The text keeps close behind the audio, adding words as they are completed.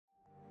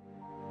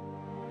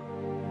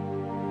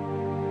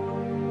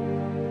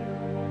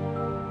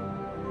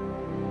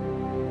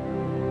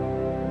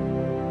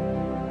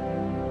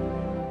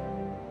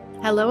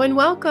Hello and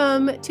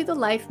welcome to the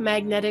Life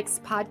Magnetics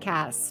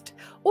podcast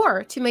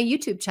or to my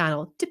YouTube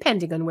channel,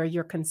 depending on where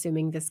you're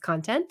consuming this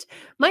content.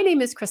 My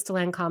name is Crystal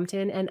Ann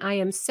Compton, and I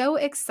am so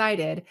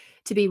excited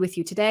to be with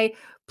you today.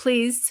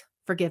 Please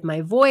forgive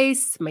my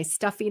voice, my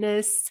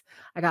stuffiness.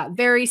 I got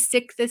very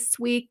sick this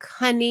week,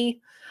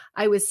 honey.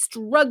 I was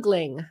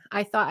struggling.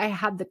 I thought I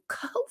had the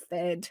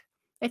COVID.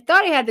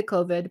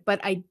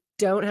 But I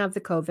don't have the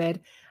COVID.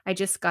 I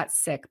just got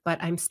sick,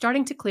 but I'm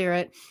starting to clear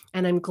it.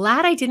 And I'm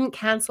glad I didn't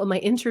cancel my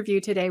interview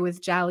today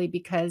with Djali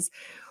because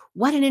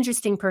what an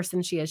interesting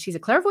person she is. She's a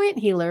clairvoyant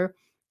healer.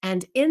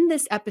 And in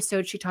this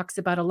episode, she talks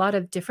about a lot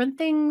of different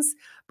things.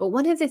 But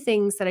one of the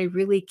things that I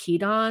really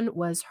keyed on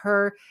was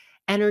her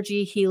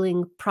energy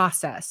healing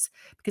process.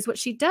 Because what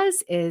she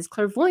does is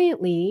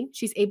clairvoyantly,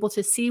 she's able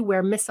to see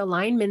where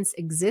misalignments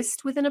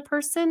exist within a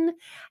person.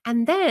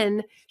 And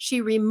then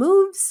she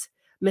removes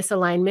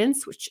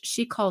misalignments, which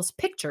she calls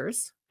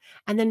pictures,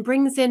 and then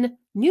brings in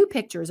new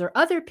pictures or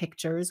other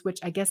pictures, which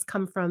I guess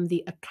come from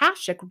the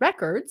Akashic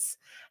Records.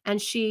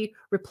 And she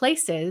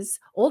replaces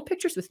old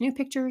pictures with new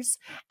pictures,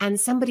 and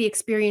somebody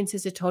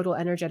experiences a total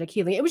energetic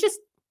healing. It was just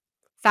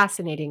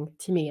fascinating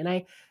to me. And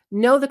I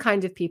know the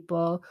kind of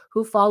people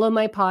who follow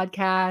my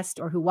podcast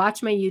or who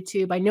watch my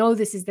YouTube. I know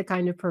this is the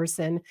kind of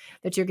person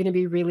that you're going to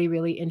be really,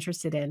 really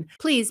interested in.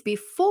 Please,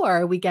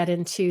 before we get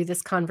into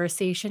this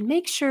conversation,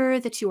 make sure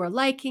that you are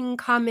liking,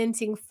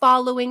 commenting,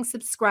 following,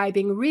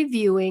 subscribing,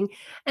 reviewing,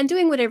 and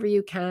doing whatever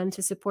you can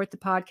to support the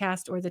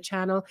podcast or the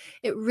channel.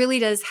 It really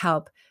does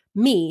help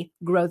me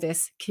grow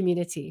this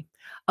community.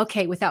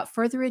 Okay, without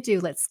further ado,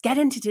 let's get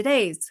into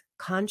today's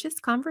conscious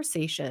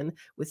conversation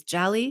with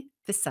Djali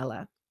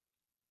Vasela.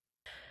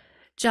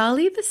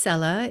 Djali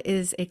Vasela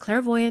is a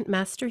clairvoyant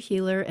master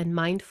healer and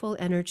mindful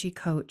energy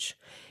coach.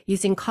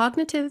 Using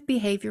cognitive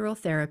behavioral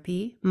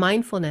therapy,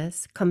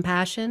 mindfulness,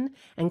 compassion,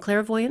 and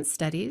clairvoyant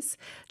studies,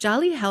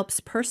 Djali helps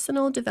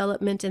personal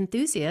development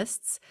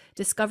enthusiasts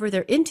discover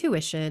their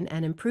intuition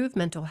and improve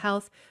mental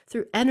health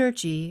through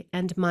energy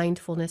and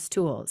mindfulness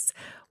tools.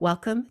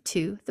 Welcome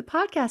to the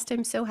podcast.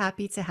 I'm so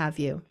happy to have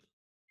you.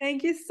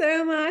 Thank you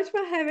so much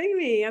for having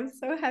me. I'm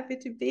so happy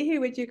to be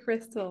here with you,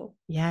 Crystal.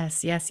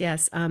 Yes, yes,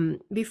 yes.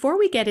 Before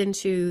we get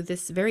into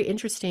this very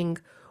interesting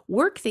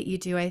work that you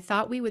do, I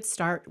thought we would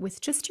start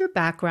with just your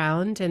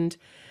background. And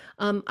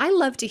I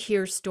love to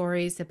hear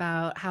stories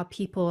about how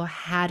people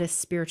had a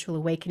spiritual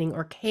awakening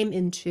or came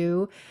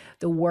into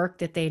the work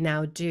that they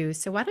now do.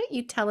 So why don't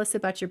you tell us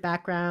about your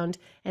background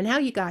and how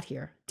you got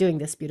here doing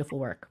this beautiful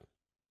work?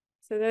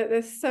 So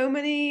there's so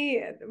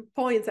many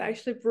points that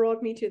actually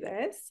brought me to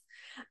this.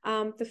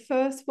 The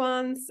first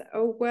ones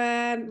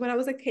were when I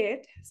was a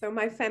kid. So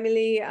my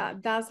family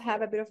does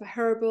have a bit of a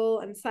herbal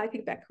and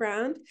psychic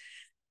background.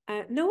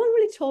 No one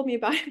really told me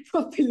about it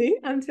properly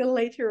until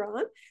later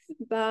on,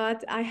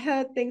 but I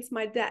heard things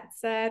my dad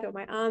said or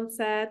my aunt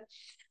said,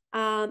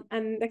 and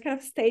that kind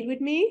of stayed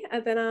with me.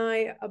 And then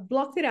I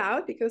blocked it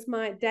out because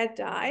my dad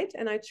died,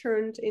 and I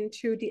turned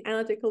into the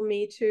analytical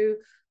me to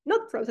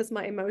not process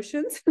my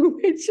emotions,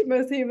 which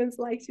most humans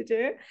like to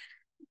do.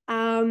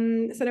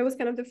 So that was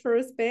kind of the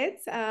first bit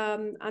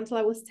until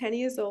I was 10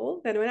 years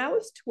old. Then when I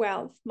was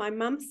 12, my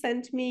mom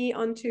sent me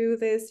onto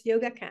this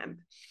yoga camp.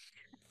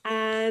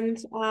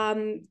 And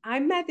I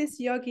met this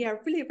yogi I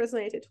really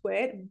resonated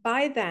with.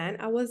 By then,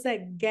 I was a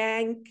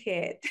gang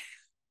kid.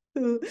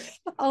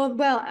 Oh,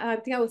 well, I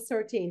think I was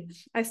 13.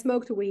 I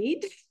smoked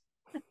weed.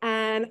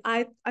 And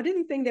I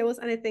didn't think there was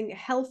anything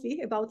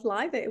healthy about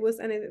life, that it was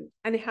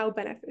anyhow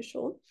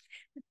beneficial.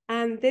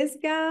 And this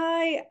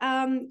guy,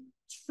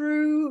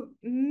 through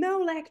no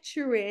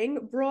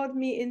lecturing, brought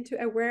me into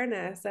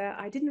awareness.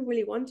 I didn't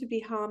really want to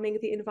be harming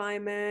the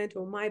environment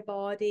or my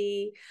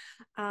body.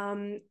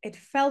 It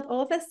felt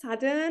all of a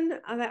sudden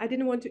I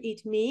didn't want to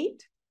eat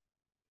meat.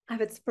 I've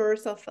had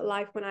spurs of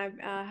life when I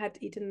had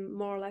eaten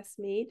more or less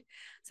meat.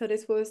 So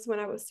this was when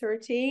I was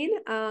 13.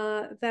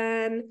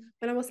 Then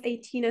when I was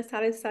 18, I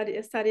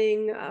started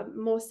studying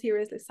more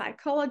seriously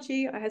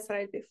psychology. I had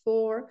studied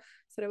before.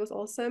 So there was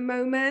also a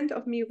moment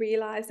of me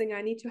realizing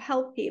I need to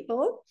help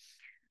people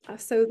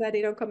so that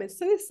they don't commit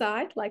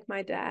suicide like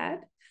my dad.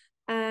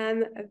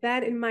 And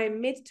then in my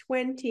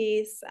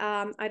mid-20s,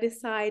 I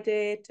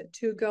decided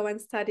to go and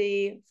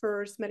study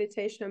first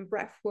meditation and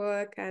breath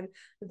work and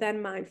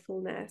then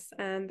mindfulness.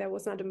 And there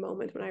was another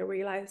moment when I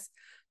realized,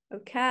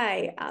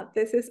 okay,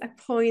 this is a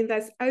point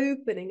that's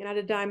opening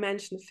another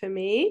dimension for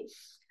me.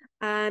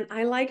 And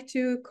I like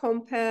to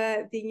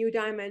compare the new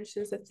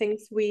dimensions, the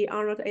things we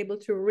are not able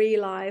to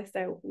realize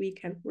that we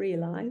can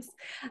realize,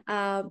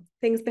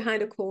 things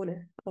behind a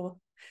corner.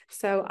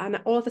 And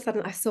all of a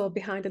sudden I saw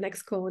behind the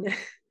next corner.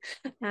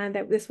 And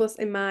this was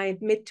in my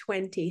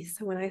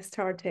mid-20s when I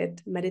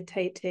started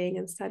meditating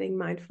and studying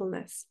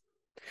mindfulness.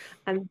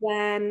 And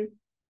then,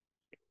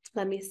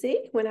 let me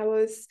see, when I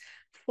was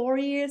 5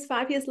 years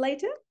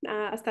later,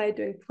 I started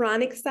doing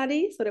pranic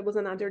study. So there was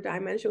another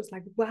dimension. It was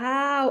like,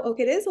 wow,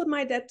 okay, this is what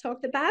my dad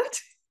talked about,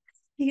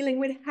 healing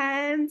with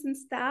hands and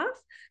stuff.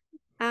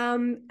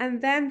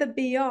 And then the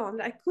beyond,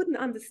 I couldn't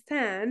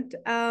understand.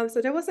 So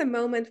there was a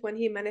moment when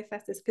he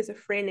manifested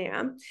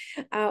schizophrenia,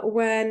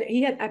 when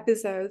he had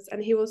episodes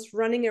and he was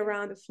running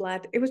around the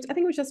flat. I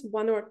think it was just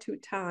 1 or 2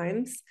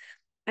 times.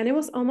 And it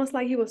was almost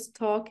like he was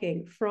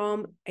talking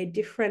from a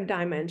different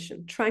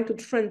dimension, trying to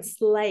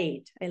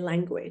translate a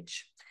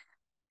language.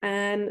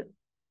 And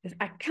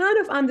I kind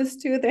of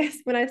understood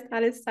this when I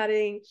started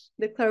studying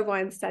the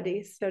clairvoyant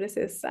studies. So this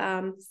is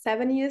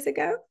 7 years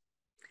ago.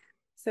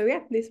 So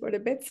yeah, these were the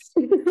bits.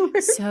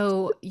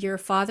 So your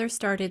father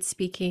started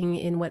speaking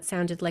in what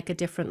sounded like a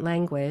different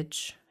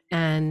language,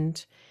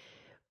 and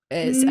or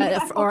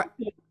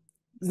Metaphorically.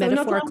 So not like,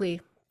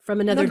 metaphorically from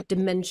another not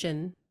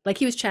dimension. Like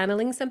he was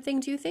channeling something,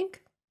 do you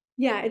think?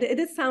 yeah, it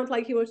did sound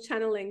like he was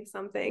channeling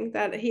something,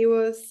 that he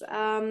was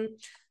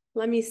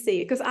let me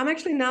see, because I'm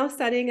actually now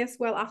studying as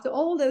well after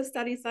all those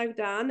studies I've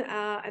done,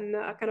 and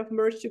kind of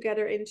merged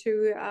together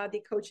into the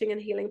coaching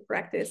and healing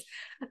practice,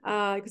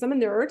 because I'm a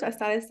nerd. I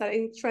started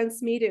studying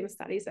transmedium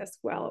studies as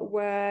well,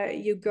 where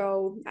you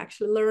go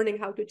actually learning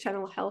how to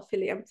channel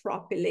healthily and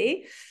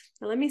properly.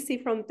 And let me see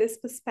from this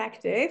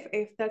perspective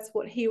if that's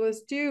what he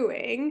was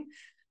doing.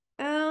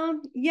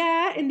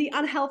 Yeah, in the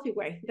unhealthy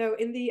way, though,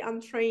 in the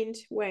untrained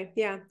way.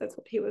 Yeah, that's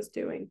what he was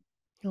doing.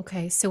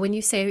 Okay, so when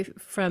you say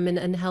from an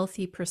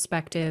unhealthy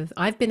perspective,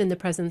 I've been in the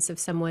presence of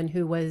someone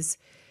who was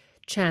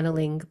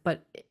channeling,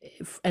 but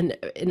an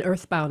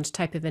earthbound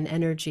type of an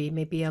energy,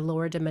 maybe a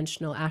lower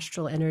dimensional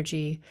astral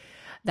energy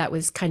that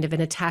was kind of an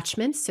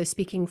attachment. So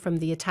speaking from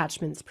the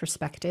attachments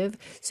perspective.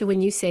 So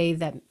when you say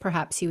that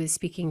perhaps he was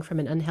speaking from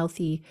an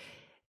unhealthy,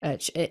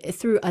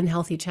 through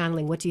unhealthy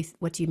channeling, what do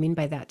you mean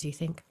by that, do you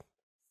think?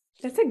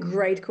 That's a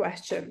great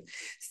question.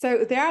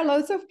 So there are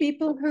lots of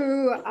people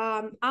who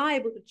are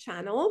able to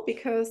channel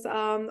because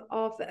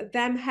of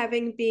them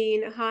having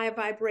been high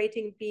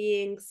vibrating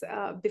beings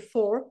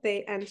before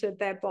they entered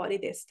their body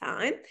this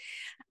time.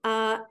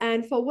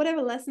 And for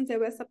whatever lessons they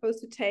were supposed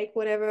to take,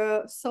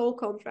 whatever soul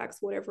contracts,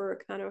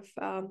 whatever kind of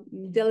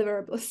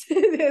deliverables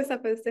they're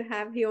supposed to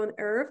have here on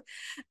Earth,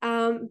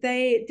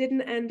 they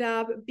didn't end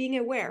up being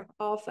aware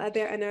of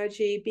their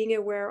energy, being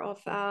aware of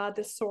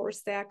the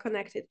source they are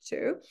connected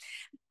to.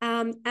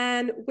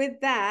 And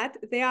with that,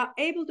 they are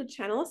able to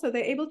channel, so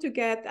they're able to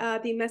get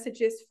the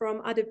messages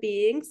from other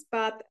beings,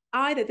 but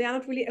either they are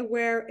not really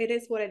aware it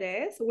is what it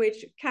is,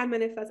 which can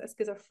manifest as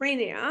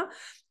schizophrenia,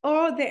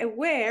 or they're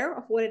aware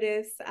of what it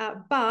is,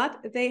 but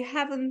they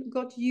haven't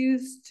got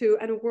used to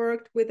and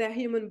worked with their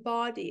human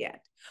body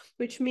yet,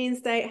 which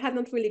means they have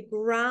not really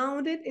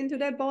grounded into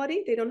their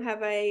body. They don't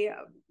have a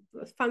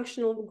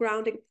functional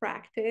grounding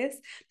practice.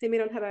 They may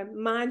not have a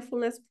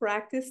mindfulness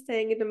practice,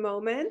 staying in the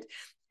moment.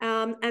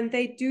 And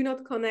they do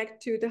not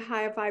connect to the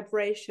higher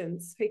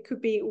vibrations. It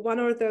could be one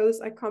or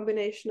those, a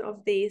combination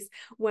of these,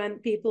 when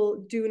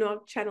people do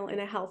not channel in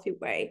a healthy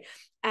way.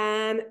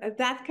 And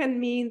that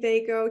can mean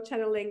they go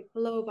channeling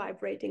low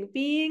vibrating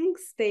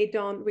beings. They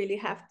don't really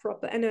have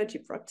proper energy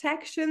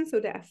protection,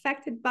 so they're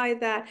affected by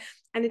that.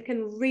 And it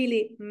can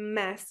really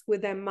mess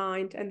with their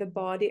mind and the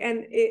body.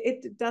 And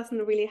it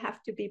doesn't really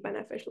have to be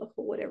beneficial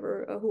for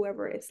whatever or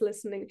whoever is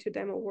listening to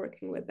them or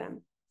working with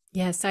them.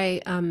 Yes,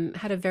 I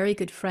had a very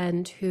good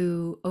friend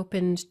who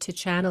opened to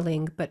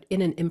channeling, but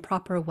in an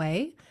improper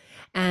way,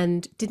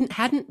 and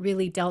hadn't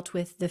really dealt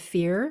with the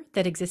fear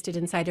that existed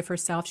inside of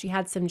herself. She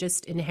had some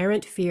just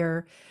inherent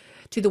fear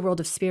to the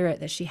world of spirit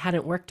that she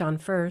hadn't worked on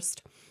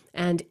first.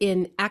 And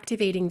in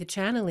activating the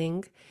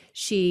channeling,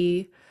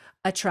 she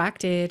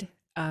attracted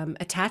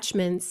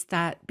attachments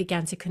that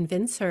began to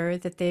convince her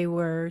that they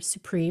were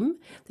supreme,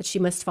 that she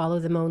must follow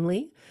them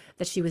only,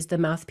 that she was the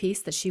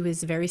mouthpiece, that she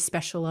was very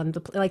special on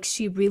the, like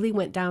she really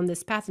went down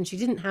this path, and she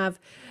didn't have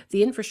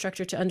the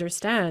infrastructure to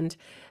understand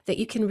that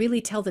you can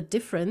really tell the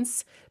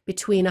difference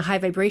between a high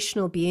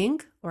vibrational being,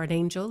 or an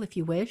angel if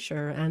you wish,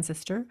 or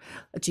ancestor,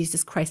 a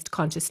Jesus Christ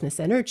consciousness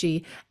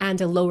energy,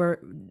 and a lower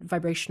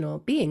vibrational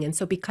being. And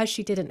so because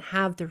she didn't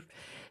have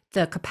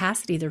the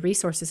capacity, the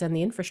resources, and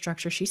the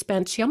infrastructure, she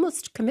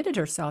almost committed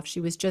herself. She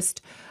was just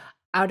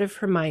out of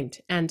her mind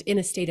and in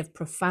a state of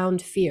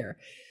profound fear.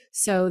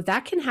 So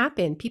that can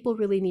happen. People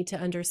really need to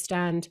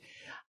understand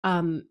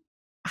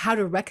how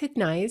to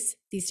recognize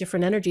these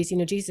different energies. You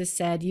know, Jesus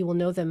said, you will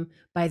know them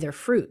by their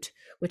fruit,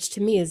 which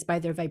to me is by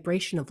their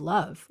vibration of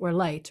love or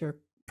light or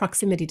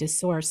proximity to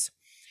source.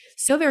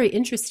 So very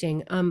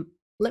interesting.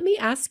 Let me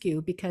ask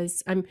you,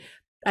 because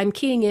I'm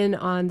keying in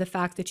on the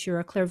fact that you're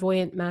a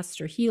clairvoyant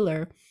master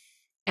healer.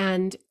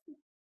 And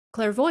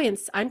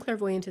clairvoyance, I'm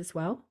clairvoyant as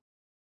well.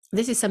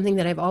 This is something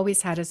that I've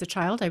always had as a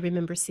child. I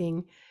remember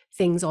seeing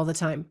things all the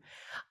time.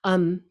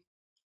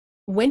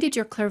 When did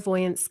your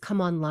clairvoyance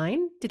come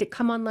online? Did it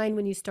come online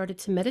when you started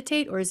to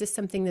meditate, or is this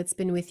something that's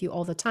been with you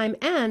all the time?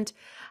 And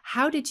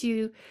how did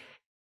you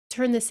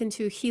turn this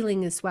into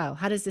healing as well?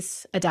 How does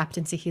this adapt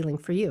into healing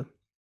for you?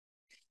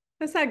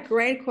 Those are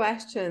great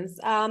questions.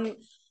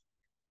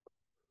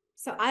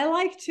 So I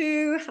like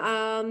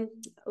to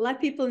let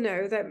people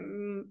know that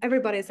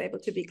everybody is able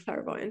to be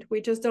clairvoyant.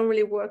 We just don't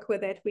really work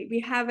with it.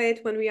 We have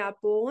it when we are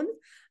born.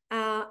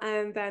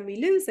 and then we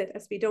lose it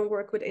as we don't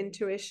work with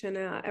intuition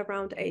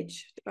around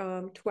age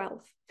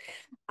 12.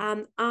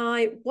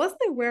 I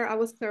wasn't aware I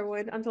was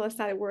clairvoyant until I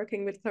started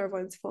working with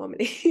clairvoyance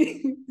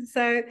formally.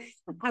 So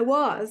I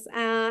was,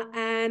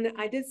 and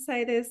I did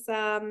say this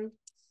on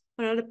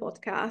another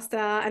podcast.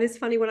 And it's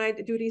funny when I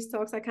do these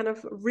talks, I kind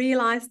of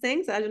realize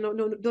things I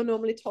don't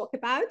normally talk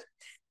about.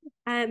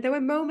 And there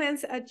were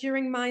moments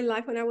during my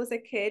life when I was a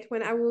kid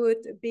when I would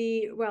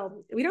be,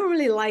 well, we don't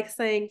really like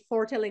saying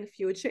foretelling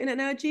future in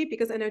energy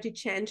because energy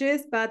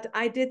changes, but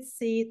I did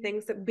see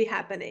things that would be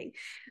happening.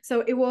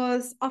 So it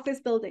was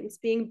office buildings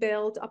being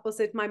built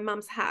opposite my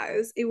mom's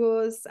house. It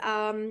was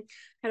kind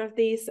of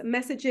these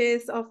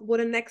messages of what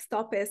the next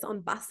stop is on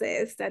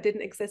buses that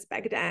didn't exist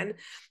back then.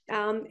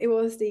 It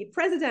was the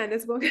president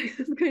is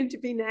going to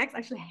be next. I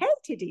actually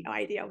hated the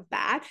idea of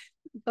that,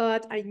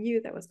 but I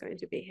knew that was going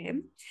to be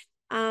him.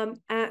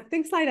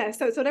 Things like that.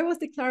 So that was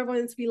the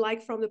clairvoyance we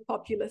like from the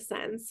popular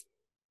sense.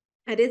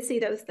 I did see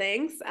those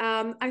things.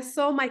 I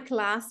saw my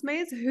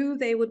classmates, who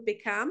they would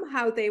become,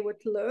 how they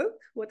would look,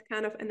 what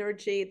kind of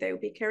energy they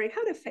would be carrying,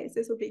 how their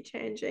faces would be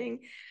changing.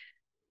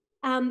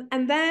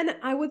 And then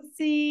I would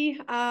see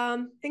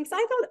things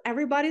I thought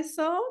everybody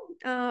saw.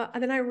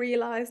 And then I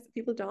realized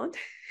people don't.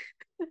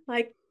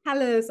 Like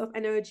colors of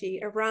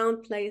energy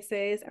around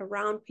places,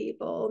 around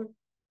people.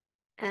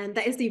 And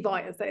that is the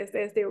voice,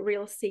 there's the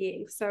real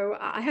seeing. So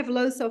I have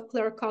loads of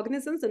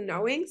claircognizance and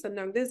knowing, so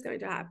knowing this is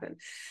going to happen.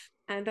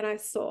 And then I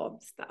saw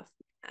stuff.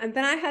 And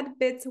then I had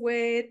bits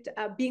with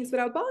beings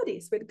without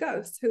bodies, with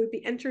ghosts who would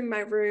be entering my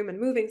room and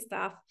moving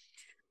stuff.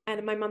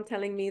 And my mom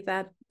telling me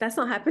that that's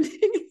not happening.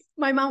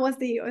 My mom was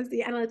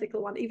the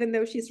analytical one, even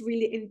though she's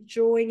really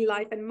enjoying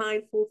life and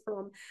mindful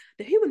from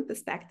the human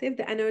perspective.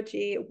 The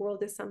energy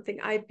world is something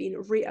I've been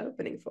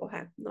reopening for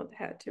her, not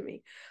her to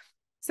me.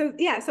 So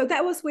yeah, so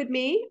that was with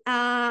me,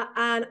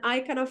 and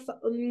I kind of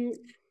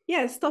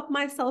stopped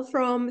myself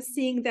from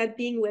seeing that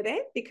being with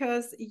it,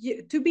 because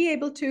to be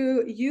able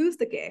to use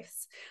the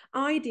gifts,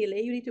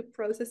 ideally you need to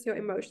process your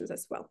emotions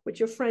as well, which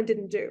your friend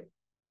didn't do,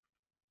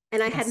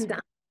 and I hadn't done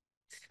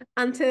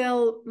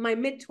until my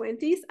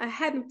mid-20s. I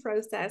hadn't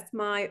processed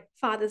my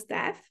father's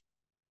death,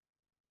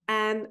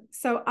 and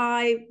so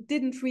I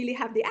didn't really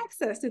have the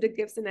access to the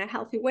gifts in a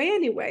healthy way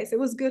anyway. So it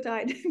was good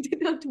I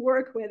did not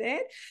work with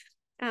it.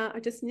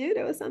 I just knew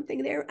there was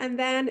something there. And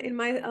then in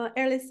my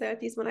early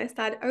 30s, when I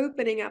started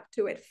opening up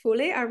to it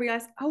fully, I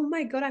realized, oh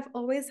my God, I've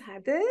always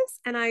had this.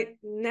 And I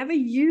never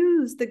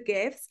used the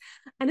gifts.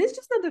 And it's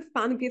just not the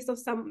fun gifts of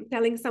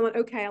telling someone,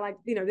 okay, like,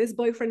 this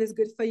boyfriend is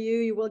good for you.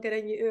 You will get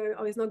a new,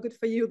 or it's not good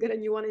for you. You'll get a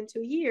new one in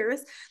 2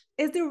 years.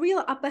 Is the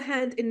real upper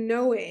hand in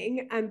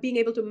knowing and being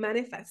able to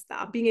manifest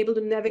that, being able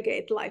to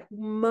navigate life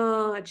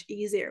much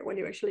easier when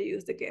you actually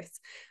use the gifts.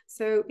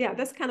 So yeah,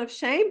 that's kind of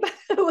shame, but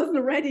I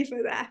wasn't ready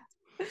for that.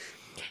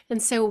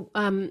 And so,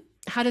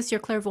 how does your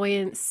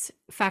clairvoyance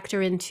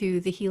factor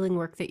into the healing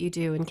work that you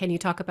do? And can you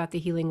talk about the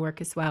healing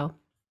work as well?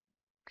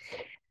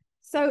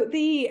 So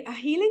the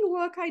healing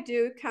work I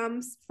do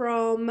comes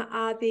from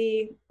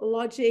the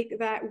logic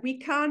that we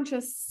can't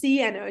just see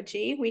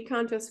energy, we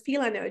can't just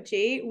feel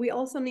energy. We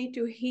also need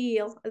to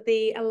heal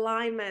the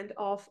alignment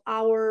of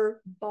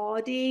our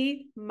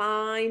body,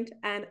 mind,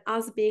 and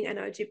us being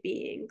energy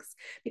beings.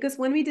 Because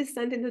when we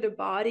descend into the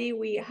body,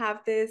 we have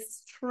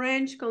this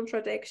strange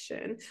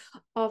contradiction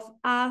of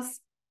us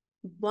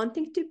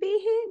wanting to be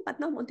here, but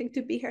not wanting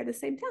to be here at the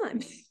same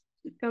time.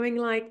 Going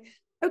like,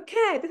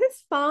 okay, this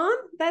is fun.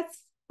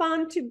 That's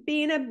fun to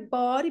be in a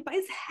body, but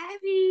it's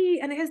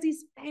heavy and it has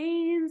these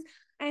pains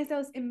and it has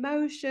those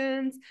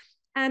emotions,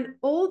 and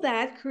all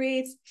that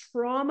creates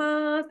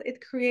traumas.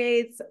 It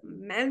creates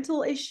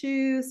mental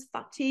issues,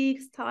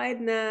 fatigues,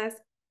 tiredness,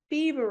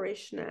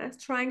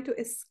 feverishness, trying to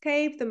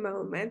escape the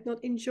moment,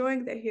 not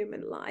enjoying the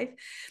human life.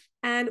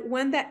 And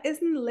when that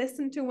isn't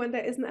listened to, when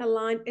that isn't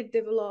aligned, it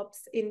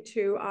develops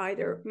into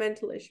either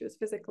mental issues,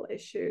 physical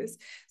issues.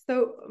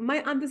 So my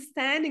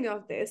understanding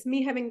of this,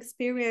 me having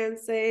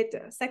experienced it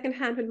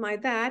secondhand with my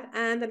dad,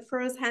 and then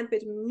firsthand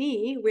with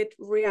me, with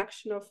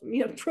reaction of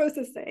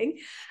processing,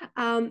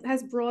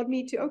 has brought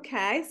me to,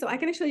 okay, so I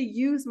can actually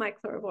use my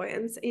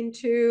clairvoyance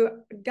into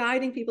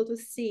guiding people to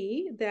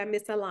see their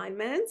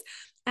misalignments.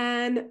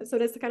 And so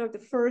that's kind of the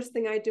first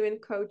thing I do in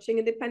coaching.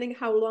 And depending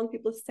how long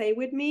people stay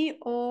with me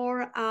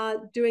or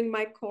doing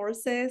my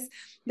courses,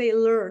 they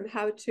learn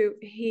how to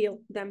heal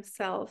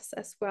themselves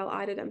as well,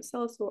 either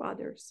themselves or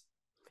others.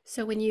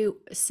 So when you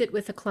sit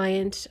with a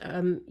client,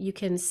 you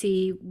can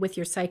see with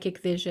your psychic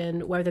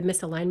vision where the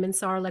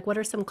misalignments are. Like, what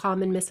are some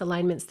common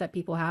misalignments that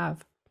people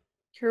have?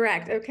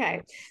 Correct.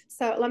 Okay.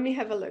 So let me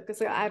have a look,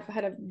 because I've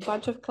had a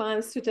bunch of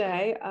clients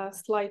today,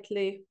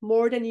 slightly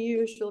more than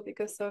usual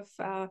because of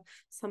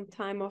some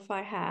time off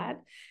I had.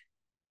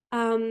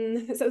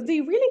 So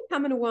the really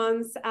common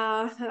ones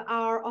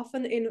are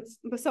often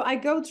so I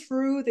go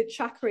through the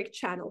chakric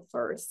channel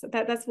first.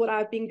 That's what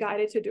I've been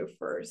guided to do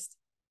first.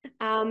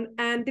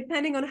 And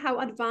depending on how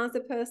advanced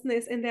the person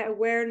is in their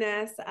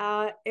awareness,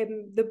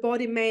 the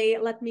body may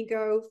let me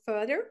go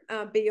further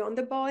beyond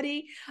the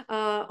body,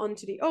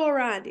 onto the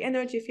aura and the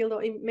energy field,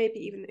 or maybe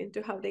even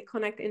into how they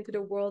connect into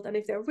the world. And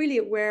if they're really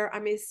aware, I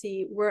may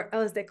see where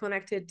else they're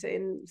connected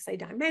in, say,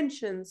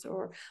 dimensions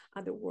or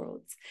other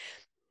worlds.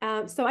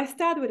 So I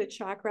start with the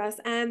chakras,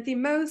 and the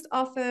most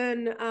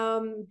often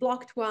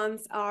blocked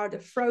ones are the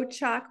throat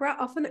chakra,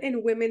 often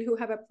in women who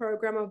have a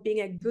program of being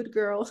a good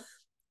girl,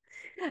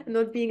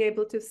 not being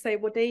able to say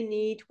what they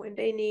need when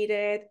they need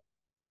it.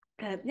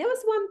 There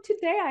was one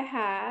today I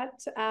had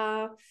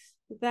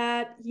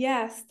that,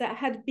 yes, that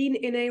had been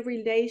in a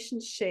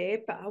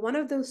relationship, one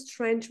of those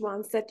strange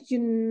ones that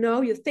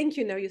you think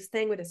you're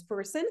staying with this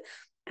person,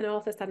 and all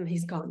of a sudden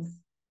he's gone.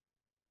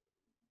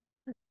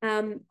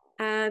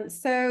 And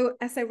so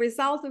as a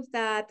result of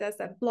that, there's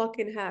a block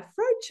in her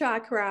throat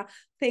chakra,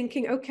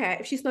 thinking, okay,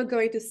 if she's not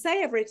going to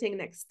say everything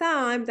next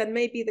time, then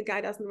maybe the guy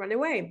doesn't run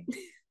away.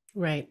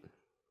 Right.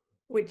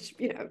 Which,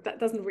 that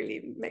doesn't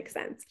really make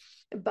sense.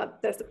 But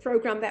there's the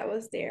program that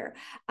was there.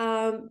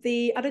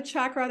 The other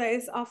chakra that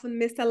is often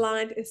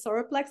misaligned is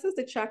solar plexus,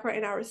 the chakra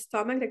in our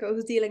stomach that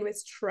goes dealing with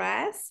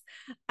stress.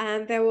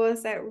 And there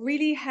was a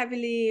really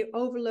heavily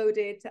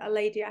overloaded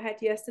lady I had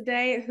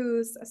yesterday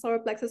whose solar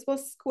plexus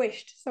was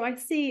squished. So I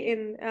see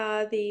in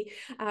the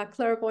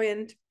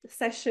clairvoyant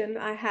session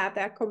I have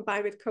that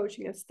combined with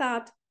coaching and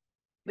start,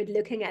 with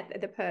looking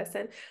at the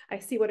person, I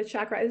see what a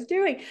chakra is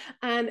doing.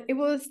 And it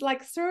was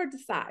like third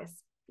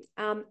size.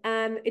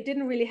 And it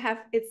didn't really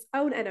have its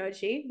own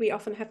energy. We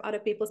often have other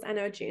people's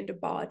energy in the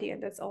body,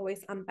 and that's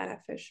always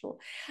unbeneficial.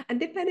 And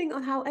depending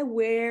on how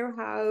aware,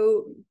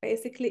 how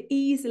basically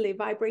easily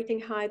vibrating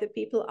high the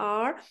people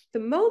are,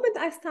 the moment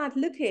I start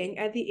looking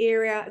at the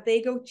area,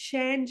 they go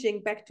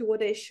changing back to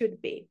what they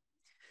should be.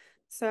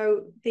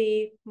 So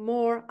the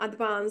more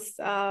advanced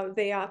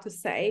they are to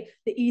say,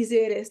 the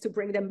easier it is to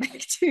bring them back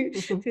to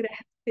the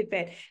healthy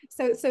bit.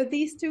 So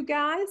these two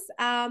guys,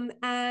 and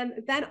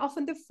then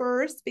often the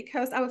first,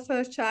 because our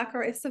first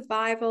chakra is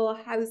survival,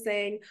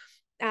 housing,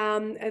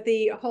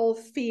 the whole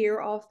fear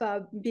of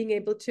being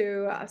able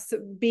to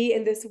be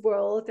in this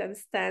world and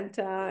stand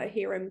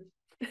here and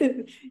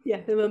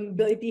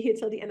be here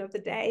till the end of the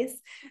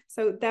days.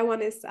 So that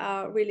one is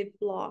really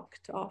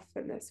blocked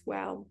often as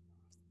well.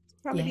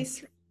 Probably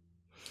Yes. these.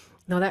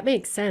 No, that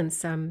makes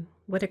sense.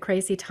 What a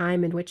crazy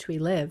time in which we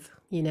live,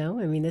 I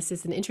mean, this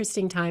is an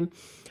interesting time,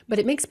 but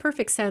it makes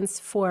perfect sense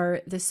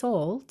for the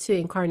soul to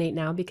incarnate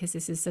now because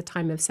this is a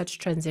time of such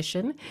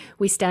transition.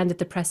 We stand at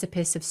the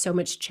precipice of so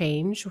much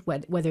change,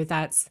 whether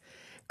that's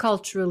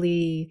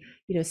culturally,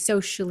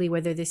 socially,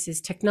 whether this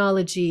is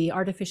technology,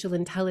 artificial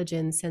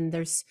intelligence, and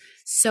there's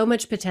so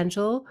much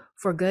potential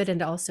for good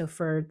and also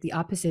for the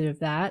opposite of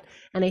that.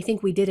 And I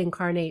think we did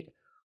incarnate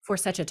for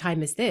such a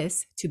time as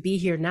this, to be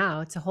here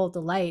now, to hold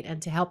the light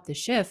and to help the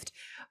shift.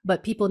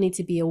 But people need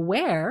to be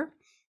aware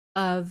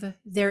of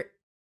their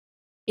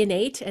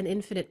innate and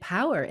infinite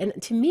power. And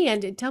to me,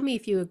 and tell me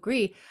if you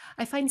agree,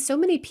 I find so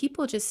many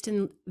people just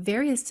in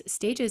various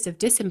stages of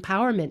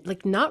disempowerment,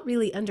 like not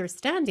really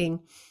understanding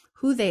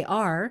who they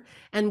are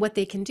and what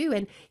they can do.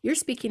 And you're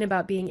speaking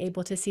about being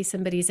able to see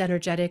somebody's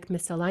energetic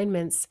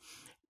misalignments.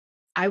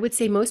 I would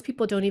say most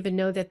people don't even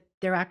know that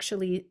they're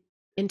actually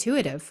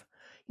intuitive,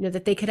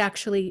 that they could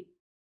actually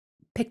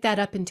pick that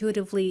up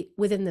intuitively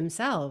within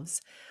themselves.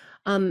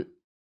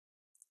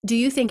 Do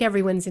you think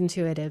everyone's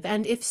intuitive?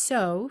 And if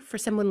so, for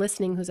someone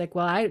listening who's like,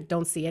 well, I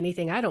don't see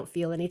anything, I don't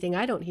feel anything,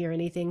 I don't hear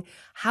anything,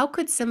 how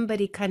could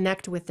somebody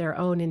connect with their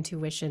own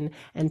intuition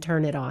and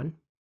turn it on?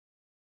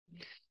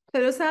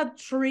 So those are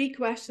three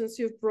questions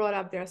you've brought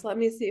up there. So let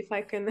me see if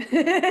I can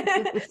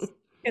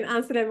can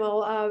answer them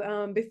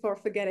all before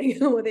forgetting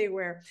what they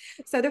were.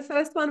 So the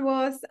first one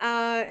was,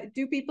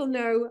 do people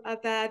know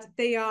that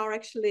they are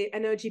actually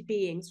energy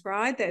beings,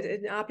 right? That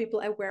are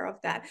people aware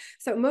of that?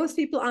 So most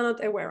people are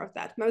not aware of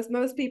that.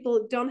 Most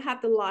people don't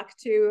have the luck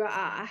to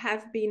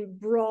have been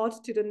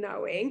brought to the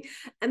knowing.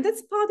 And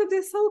that's part of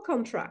their soul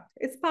contract.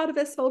 It's part of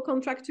their soul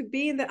contract to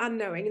be in the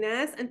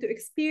unknowingness and to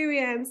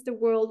experience the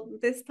world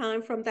this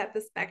time from that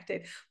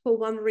perspective for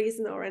one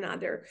reason or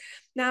another.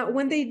 Now,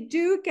 when they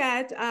do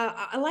get,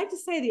 I like to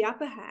say, the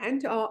upper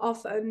hand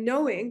of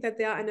knowing that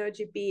they are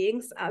energy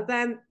beings,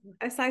 then,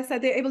 as I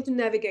said, they're able to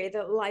navigate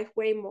their life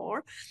way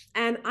more.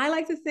 And I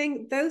like to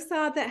think those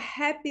are the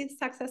happy,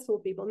 successful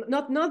people,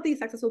 not the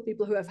successful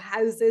people who have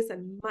houses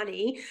and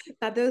money,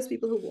 but those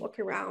people who walk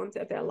around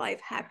their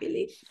life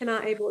happily and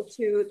are able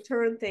to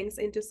turn things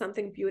into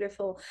something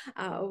beautiful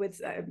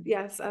with,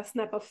 yes, a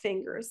snap of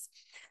fingers.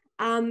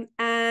 And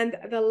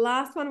the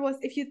last one was,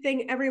 if you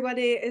think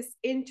everybody is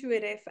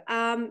intuitive.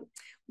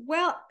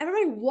 Well,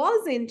 everybody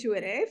was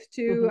intuitive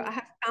to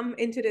have come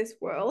into this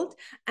world.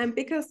 And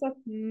because of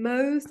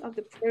most of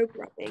the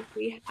programming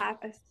we have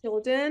as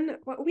children,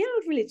 well, we are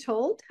not really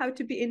told how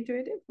to be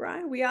intuitive,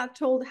 right? We are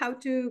told how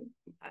to,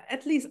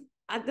 at least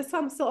that's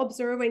what I'm still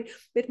observing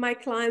with my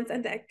clients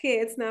and their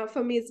kids. Now,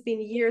 for me, it's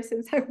been years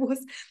since I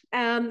was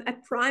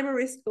at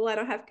primary school. I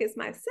don't have kids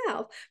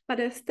myself, but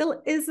there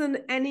still isn't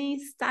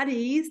any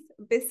studies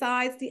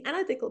besides the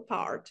analytical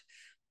part.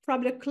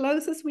 Probably the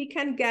closest we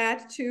can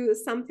get to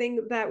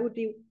something that would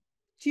be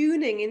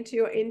tuning into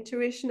your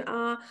intuition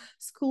are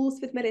schools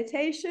with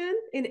meditation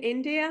in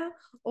India,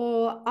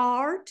 or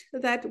art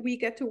that we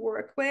get to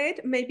work with,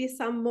 maybe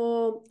some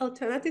more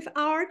alternative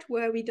art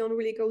where we don't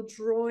really go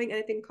drawing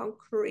anything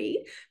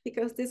concrete,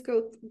 because this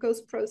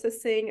goes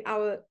processing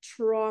our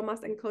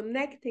traumas and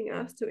connecting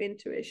us to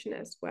intuition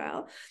as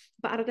well.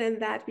 But other than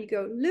that, we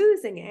go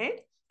losing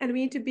it, and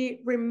we need to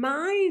be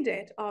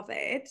reminded of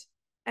it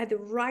at the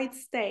right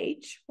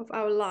stage of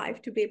our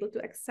life to be able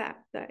to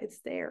accept that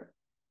it's there.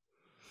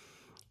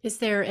 Is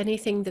there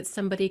anything that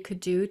somebody could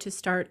do to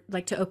start,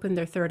 like to open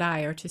their third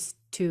eye or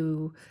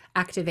to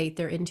activate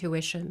their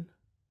intuition?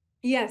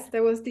 Yes,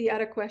 there was the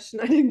other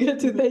question I didn't get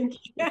to. Thank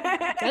you.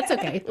 That's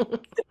okay.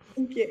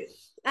 Thank you.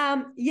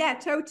 Yeah,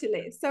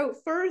 totally. So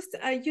first,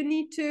 you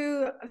need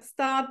to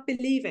start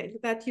believing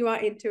that you are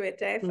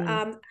intuitive.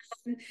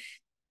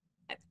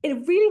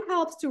 It really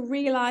helps to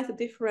realize the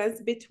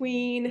difference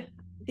between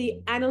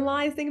the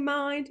analyzing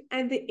mind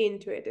and the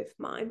intuitive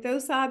mind.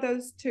 Those are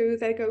those two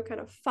that go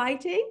kind of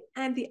fighting,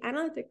 and the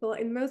analytical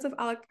in most of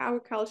our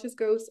cultures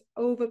goes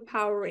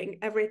overpowering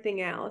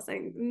everything else,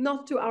 and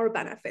not to our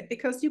benefit,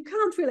 because you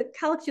can't really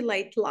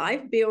calculate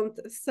life beyond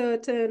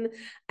certain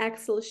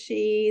Excel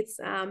sheets,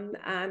 and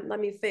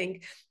let me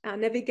think,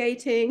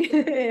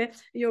 navigating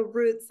your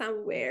route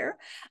somewhere.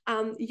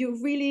 You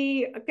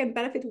really can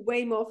benefit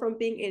way more from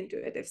being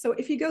intuitive. So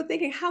if you go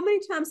thinking how many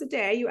times a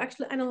day you're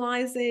actually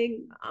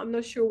analyzing, I'm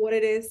not sure what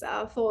it is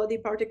for the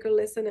particular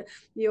listener,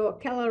 your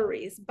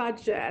calories,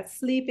 budget,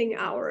 sleeping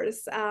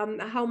hours,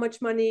 how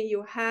much money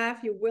you have,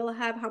 you will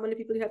have, how many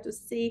people you have to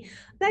see,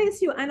 that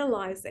is you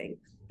analyzing.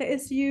 That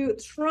is you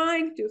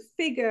trying to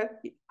figure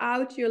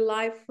out your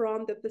life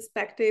from the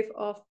perspective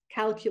of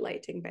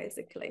calculating,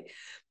 basically.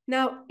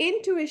 Now,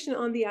 intuition,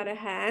 on the other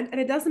hand, and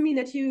it doesn't mean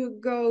that you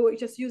go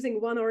just using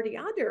one or the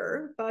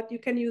other, but you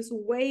can use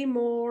way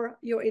more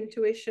your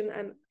intuition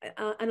and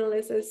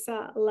analysis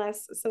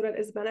less, so that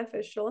is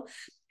beneficial.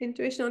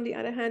 Intuition, on the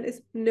other hand,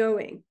 is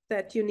knowing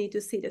that you need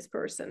to see this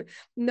person,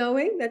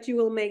 knowing that you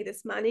will make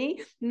this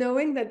money,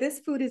 knowing that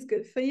this food is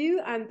good for you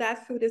and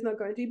that food is not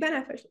going to be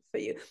beneficial for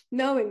you,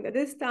 knowing that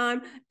this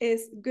time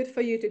is good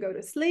for you to go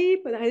to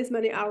sleep, and this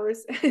many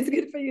hours is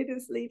good for you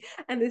to sleep,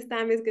 and this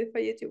time is good for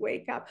you to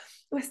wake up.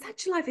 Well,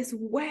 such life is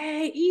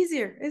way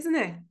easier, isn't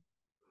it?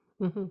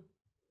 Mm-hmm.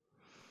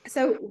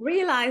 So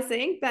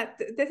realizing that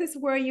this is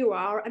where you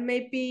are, and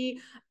maybe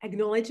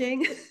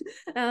acknowledging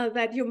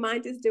that your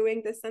mind is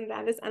doing this and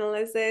that, this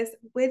analysis,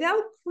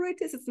 without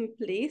criticism,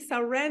 please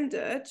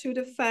surrender to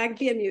the fact,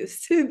 be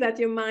amused that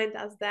your mind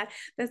does that.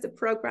 That's the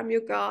program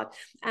you got,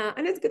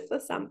 and it's good for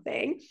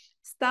something.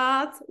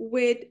 Start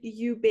with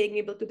you being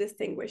able to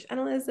distinguish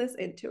analysis,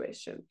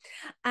 intuition,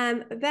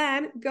 and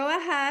then go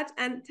ahead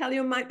and tell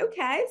your mind,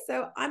 okay,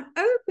 so I'm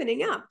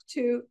opening up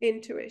to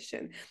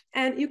intuition.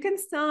 And you can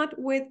start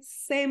with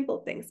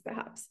simple things,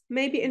 perhaps.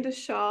 Maybe in the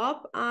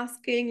shop,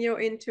 asking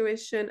your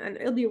intuition, and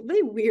it'll be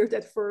really weird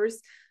at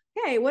first.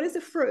 Hey, what is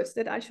the fruit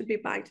that I should be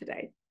buying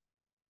today?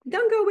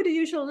 Don't go with the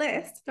usual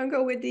list. Don't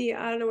go with the,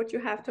 I don't know what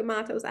you have,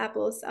 tomatoes,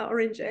 apples,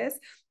 oranges.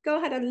 Go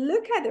ahead and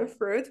look at the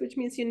fruit, which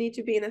means you need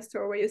to be in a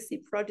store where you see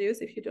produce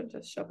if you don't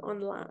just shop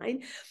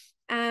online.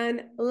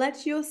 And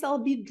let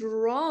yourself be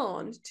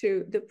drawn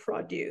to the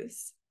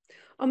produce.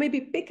 Or maybe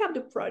pick up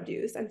the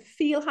produce and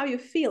feel how you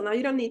feel. Now,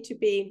 you don't need to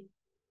be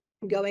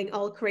going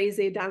all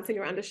crazy, dancing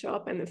around the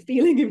shop and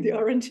feeling if the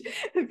orange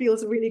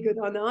feels really good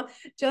or not.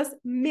 Just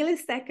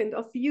millisecond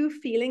of you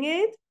feeling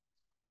it.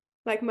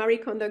 Like Marie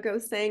Kondo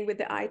goes saying with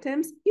the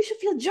items, you should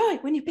feel joy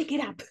when you pick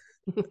it up.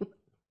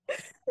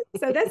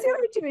 So that's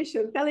your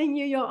intuition telling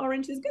you your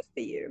orange is good for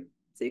you.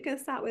 So you can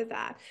start with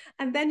that.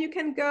 And then you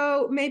can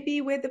go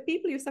maybe with the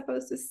people you're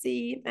supposed to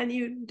see and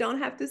you don't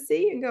have to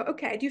see, and go,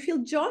 okay, do you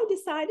feel joy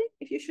deciding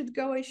if you should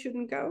go or you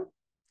shouldn't go?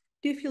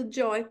 Do you feel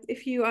joy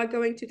if you are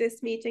going to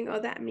this meeting or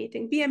that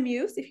meeting? Be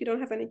amused if you don't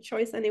have any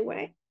choice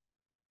anyway.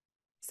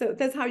 So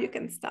that's how you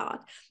can start.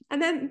 And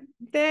then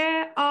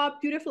there are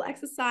beautiful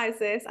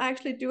exercises. I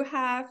actually do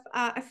have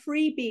a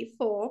freebie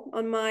for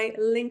on my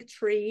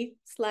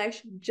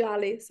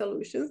Linktree/Djali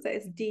Solutions. That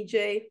is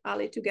DJ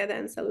Ali together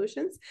and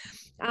solutions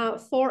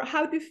for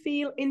how to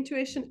feel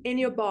intuition in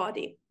your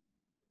body.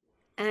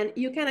 And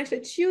you can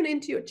actually tune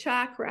into your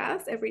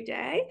chakras every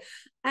day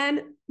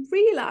and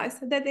realize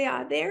that they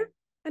are there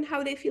and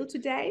how they feel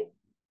today.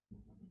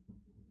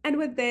 And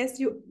with this,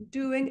 you're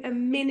doing a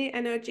mini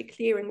energy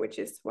clearing, which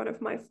is one of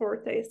my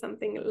forte,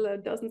 something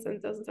dozens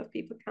and dozens of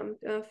people come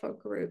for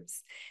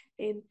groups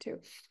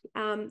into.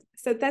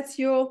 So that's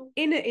your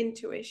inner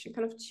intuition,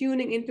 kind of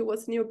tuning into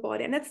what's in your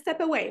body. And let's step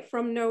away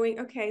from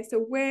knowing, okay, so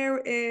where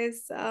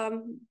is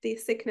the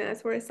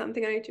sickness? Where is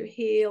something I need to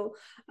heal?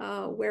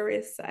 Where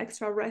is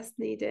extra rest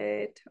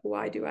needed?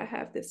 Why do I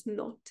have this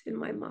knot in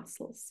my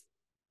muscles?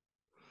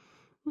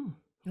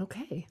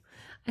 Okay.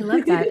 I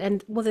love that.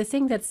 And well, the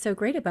thing that's so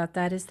great about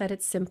that is that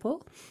it's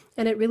simple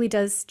and it really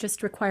does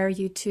just require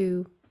you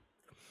to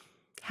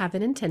have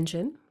an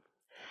intention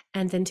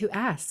and then to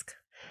ask.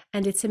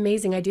 And it's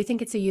amazing. I do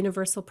think it's a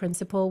universal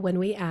principle. When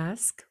we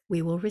ask,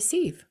 we will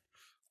receive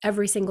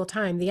every single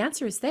time. The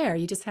answer is there.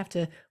 You just have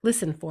to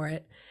listen for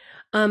it.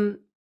 Um,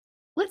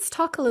 let's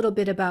talk a little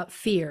bit about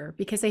fear,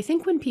 because I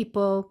think when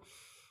people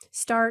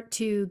start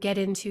to get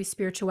into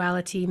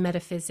spirituality,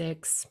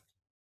 metaphysics,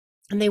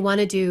 and they want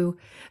to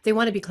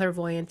be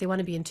clairvoyant, they want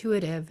to be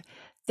intuitive,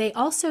 they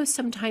also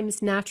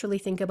sometimes naturally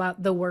think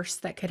about the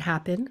worst that could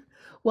happen.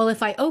 Well,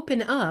 if I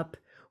open up,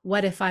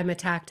 what if I'm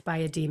attacked by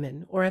a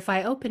demon? Or if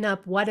I open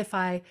up, what if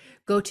I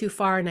go too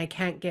far and I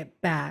can't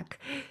get back?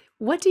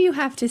 What do you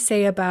have to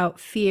say about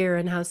fear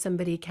and how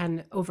somebody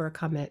can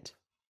overcome it?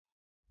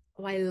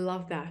 Oh, I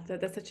love that.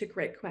 That's such a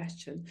great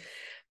question.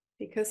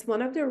 Because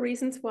one of the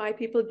reasons why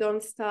people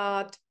don't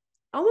start,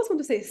 I almost want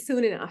to say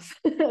soon enough,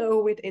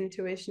 with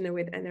intuition and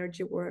with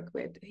energy work,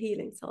 with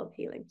healing,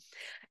 self-healing,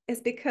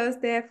 is because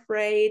they're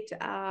afraid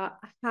how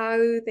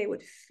they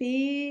would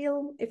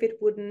feel if it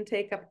wouldn't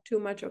take up too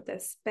much of their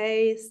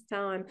space,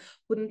 time,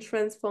 wouldn't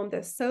transform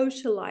their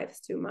social lives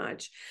too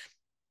much,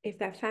 if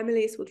their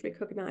families would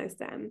recognize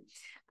them.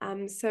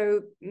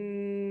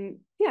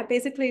 Yeah,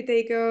 basically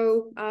they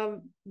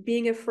go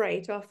being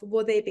afraid of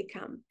what they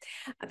become.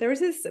 There is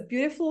this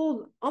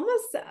beautiful,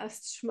 almost,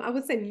 I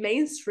would say,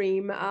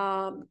 mainstream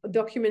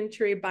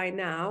documentary by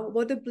now.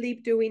 What the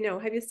bleep do we know?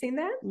 Have you seen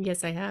that?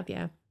 Yes, I have.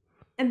 Yeah.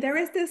 And there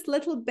is this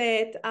little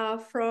bit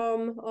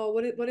from,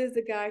 what is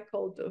the guy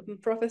called?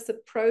 Professor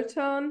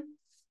Proton.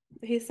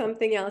 He's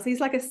something else. He's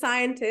like a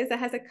scientist that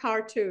has a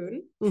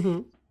cartoon.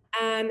 Mm-hmm.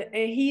 And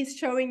he's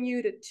showing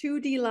you the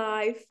 2D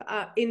life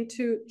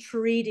into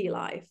 3D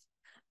life.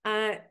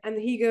 And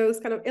he goes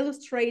kind of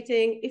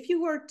illustrating, if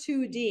you were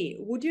 2D,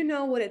 would you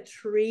know what a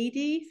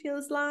 3D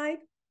feels like?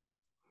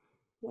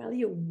 Well,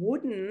 you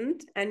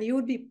wouldn't, and you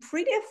would be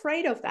pretty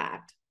afraid of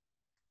that.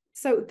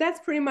 So that's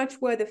pretty much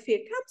where the fear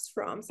comes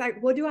from. It's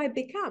like, what do I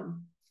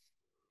become?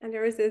 And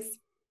there is this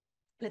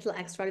little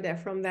extract there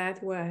from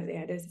that where,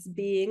 yeah, there's this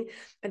being,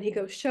 and he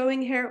goes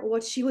showing her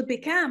what she would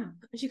become,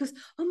 and she goes,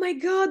 oh my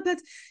god, but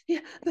yeah,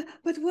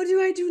 but what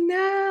do I do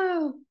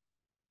now?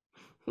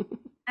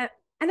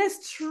 And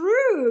that's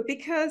true,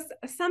 because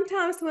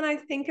sometimes when I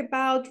think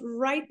about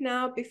right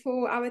now,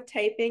 before our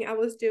taping, I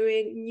was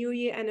doing New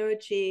Year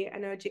energy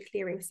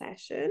clearing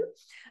session.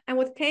 And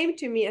what came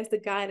to me as the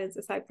guidance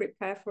as I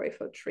prepare for it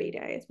for 3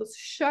 days was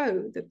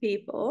show the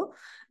people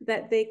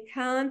that they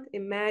can't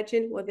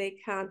imagine what they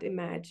can't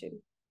imagine.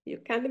 You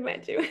can't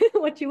imagine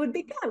what you would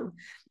become.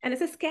 And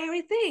it's a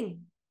scary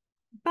thing.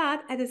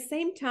 But at the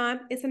same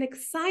time, it's an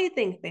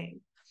exciting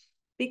thing.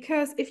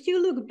 Because if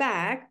you look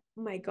back,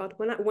 oh my God,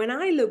 when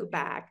I look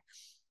back,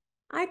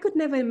 I could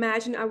never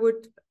imagine I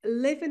would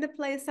live in the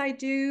place I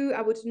do.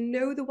 I would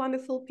know the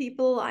wonderful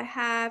people I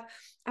have.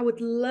 I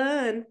would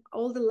learn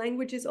all the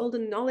languages, all the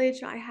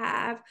knowledge I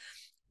have.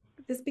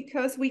 Just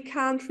because we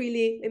can't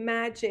really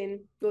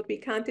imagine what we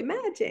can't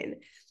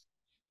imagine.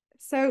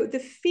 So the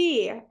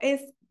fear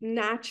is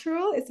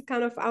natural. It's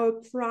kind of our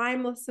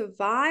primal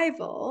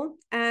survival.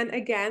 And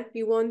again,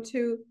 we want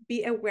to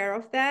be aware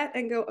of that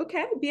and go,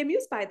 okay, be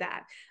amused by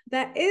that.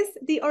 That is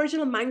the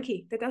original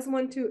monkey that doesn't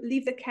want to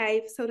leave the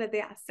cave so that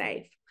they are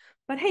safe.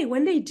 But hey,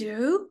 when they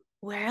do,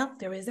 well,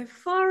 there is a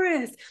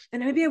forest,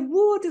 and there may be a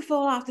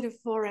waterfall after the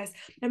forest,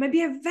 there may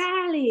be a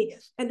valley,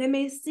 and they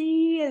may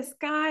see a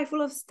sky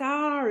full of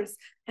stars,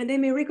 and they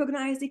may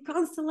recognize the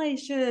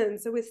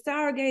constellations with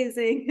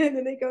stargazing, and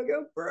then they go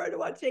bird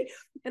watching,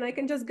 and I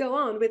can just go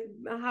on with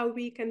how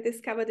we can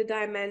discover the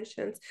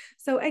dimensions.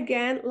 So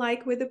again,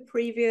 like with the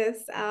previous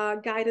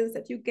guidance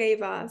that you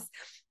gave us,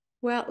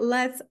 well,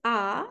 let's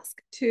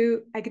ask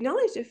to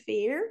acknowledge the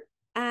fear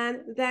and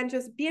then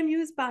just be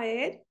amused by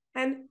it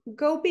and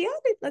go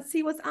beyond it. Let's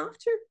see what's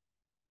after.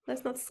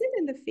 Let's not sit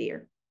in the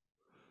fear.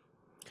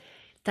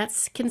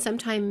 That's can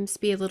sometimes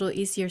be a little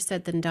easier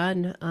said than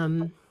done.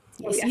 Oh,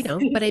 You yes. know,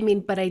 but I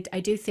mean, but I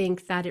do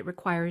think that it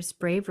requires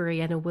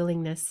bravery and a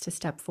willingness to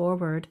step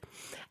forward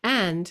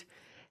and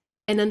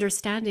an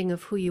understanding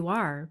of who you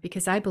are,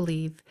 because I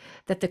believe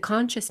that the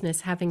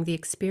consciousness having the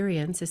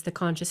experience is the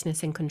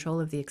consciousness in control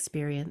of the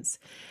experience.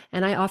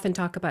 And I often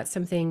talk about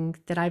something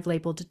that I've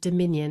labeled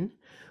dominion,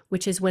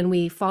 which is when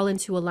we fall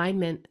into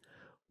alignment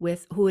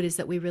with who it is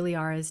that we really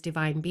are as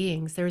divine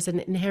beings. There's an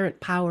inherent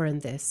power in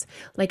this.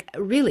 Like,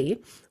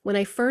 really, when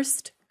I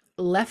first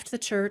left the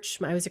church,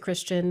 I was a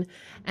Christian,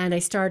 and I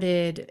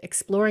started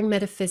exploring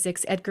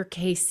metaphysics, Edgar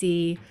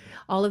Cayce,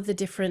 all of the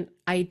different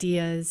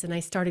ideas, and I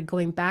started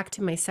going back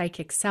to my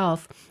psychic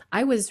self.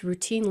 I was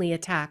routinely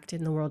attacked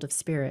in the world of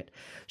spirit.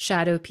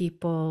 Shadow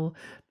people,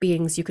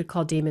 beings you could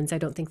call demons. I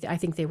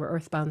think they were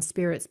earthbound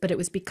spirits, but it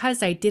was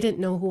because I didn't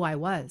know who I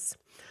was.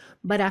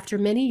 But after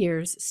many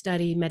years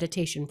study,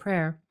 meditation,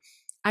 prayer,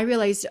 I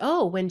realized,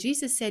 oh, when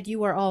Jesus said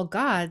you are all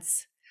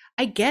gods,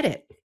 I get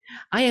it.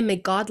 I am a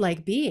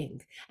godlike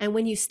being. And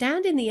when you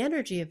stand in the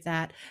energy of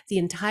that, the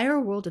entire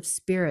world of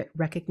spirit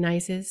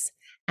recognizes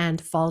and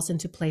falls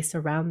into place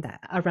around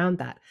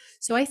that.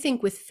 So I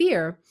think with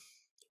fear,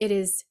 it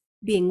is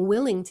being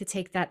willing to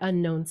take that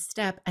unknown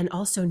step and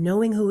also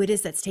knowing who it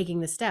is that's taking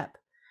the step,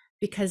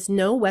 because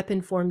no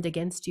weapon formed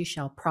against you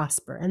shall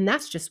prosper. And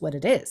that's just what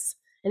it is.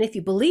 And if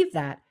you believe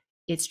that,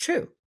 it's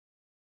true.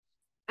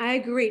 I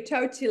agree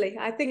totally.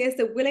 I think it's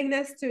the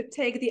willingness to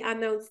take the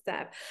unknown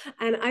step.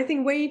 And I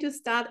think we need to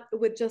start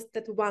with just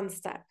that one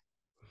step.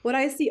 What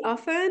I see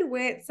often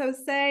so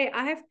say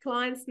I have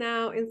clients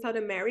now in South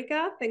America,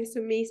 thanks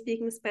to me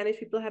speaking Spanish,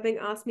 people having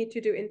asked me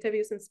to do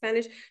interviews in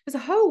Spanish. There's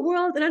a whole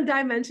world and a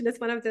dimension. That's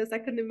one of those I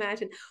couldn't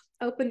imagine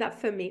opened up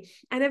for me.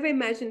 I never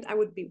imagined I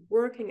would be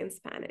working in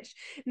Spanish.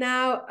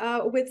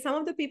 Now, with some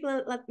of the people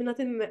in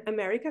Latin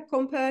America,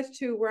 compared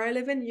to where I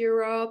live in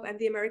Europe and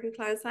the American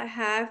clients I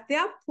have, they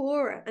are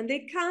poor and they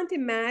can't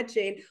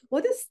imagine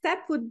what the step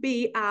would be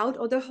out,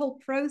 or the whole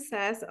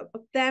process of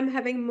them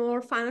having more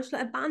financial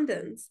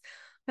abundance.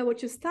 And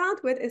what you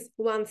start with is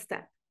one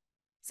step.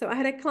 So I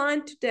had a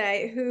client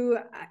today who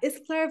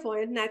is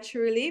clairvoyant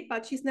naturally,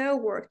 but she's now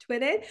worked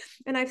with it.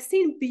 And I've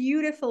seen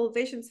beautiful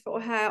visions for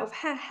her of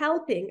her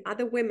helping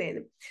other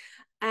women.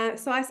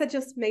 So I said,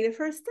 just make the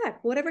first step,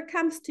 whatever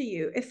comes to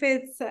you. If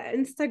it's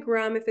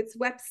Instagram, if it's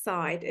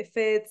website, if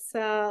it's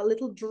a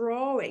little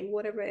drawing,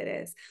 whatever it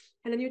is.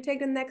 And then you take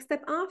the next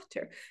step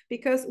after,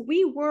 because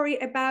we worry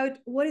about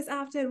what is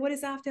after and what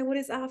is after and what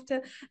is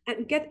after,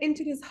 and get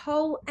into this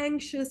whole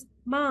anxious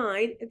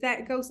mind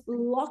that goes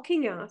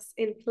locking us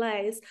in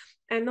place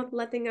and not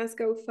letting us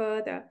go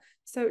further.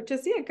 So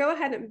just, go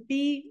ahead and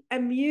be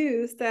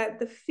amused that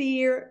the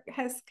fear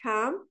has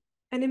come,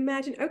 and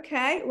imagine,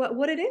 okay, well,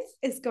 what it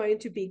is going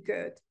to be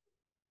good.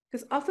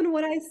 Because often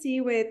what I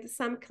see with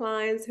some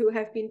clients who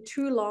have been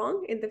too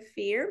long in the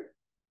fear,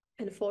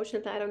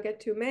 unfortunately, I don't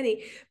get too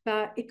many,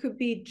 but it could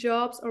be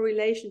jobs or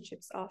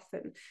relationships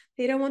often.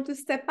 They don't want to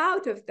step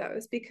out of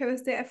those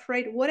because they're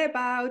afraid, what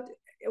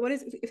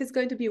if it's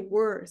going to be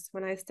worse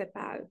when I step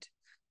out?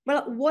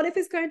 Well, what if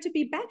it's going to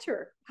be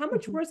better? How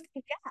much worse can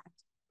it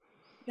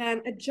get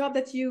than a job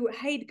that you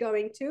hate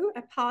going to,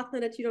 a partner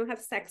that you don't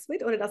have sex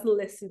with or that doesn't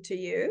listen to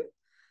you?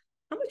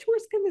 How much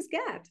worse can this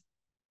get?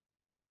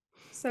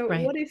 So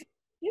Right. what if,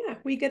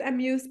 we get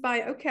amused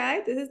by,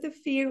 okay, this is the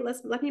fear.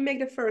 Let me make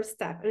the first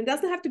step. And it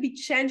doesn't have to be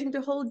changing the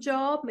whole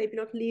job, maybe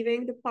not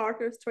leaving the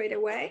partner straight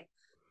away.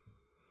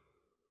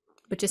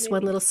 But just one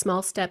Maybe, little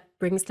small step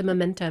brings the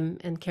momentum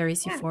and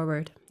carries you yeah,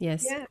 forward.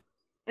 Yes. yeah.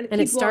 And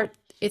And keep walking.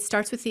 it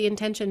starts with the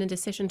intention and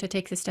decision to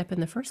take the step in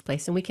the first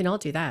place. And we can all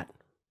do that.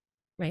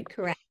 Right.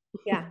 Correct.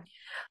 Yeah.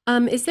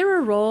 Is there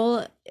a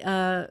role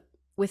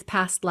with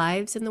past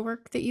lives in the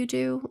work that you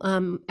do?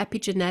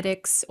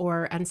 Epigenetics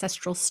or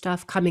ancestral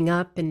stuff coming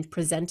up and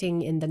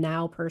presenting in the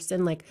now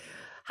person? Like,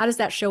 how does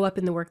that show up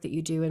in the work that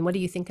you do? And what do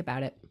you think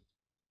about it?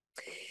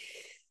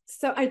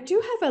 So I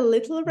do have a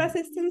little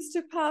resistance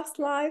to past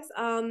lives.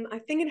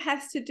 I think it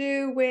has to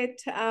do with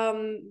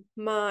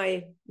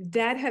my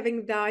dad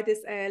having died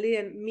this early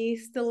and me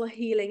still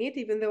healing it,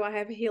 even though I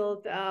have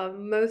healed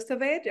most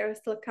of it. There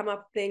still come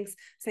up things,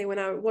 say when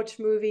I watch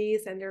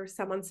movies and there's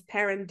someone's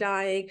parent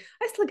dying,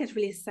 I still get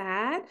really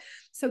sad.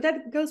 So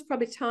that goes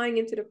probably tying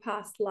into the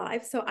past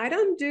life. So I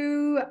don't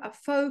do a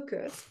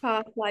focused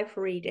past life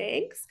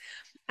readings.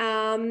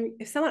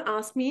 If someone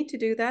asked me to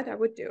do that, I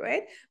would do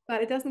it,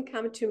 but it doesn't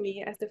come to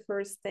me as the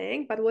first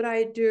thing. But what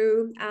I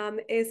do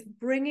is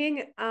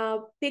bringing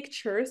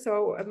pictures,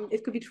 so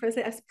it could be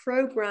translated as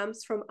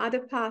programs from other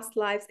past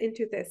lives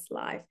into this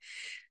life.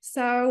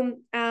 So,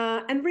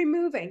 and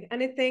removing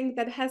anything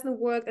that hasn't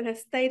worked and has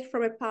stayed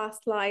from a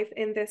past life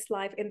in this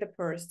life in the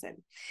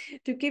person.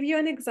 To give you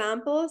an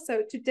example,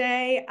 so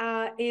today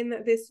in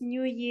this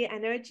new year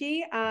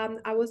energy,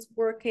 I was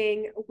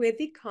working with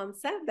the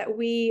concept that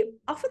we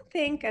often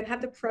think and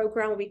have the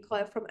program, we call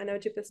it from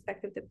energy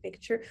perspective, the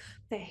picture,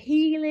 the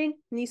healing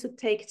needs to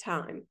take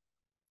time.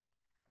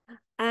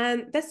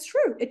 And that's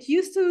true. It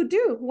used to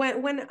do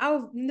when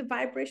the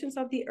vibrations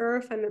of the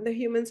earth and the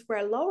humans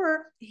were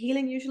lower,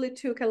 healing usually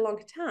took a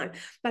long time.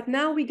 But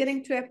now we're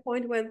getting to a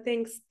point when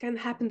things can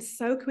happen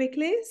so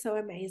quickly, so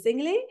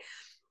amazingly.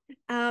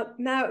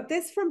 Now,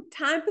 this from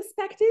time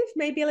perspective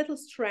may be a little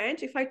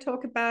strange if I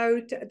talk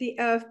about the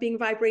earth being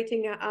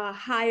vibrating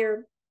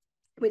higher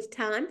with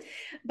time,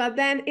 but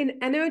then in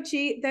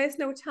energy there's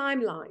no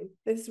timeline.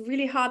 This is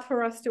really hard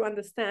for us to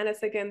understand.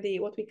 As again, the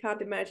what we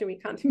can't imagine, we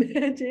can't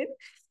imagine.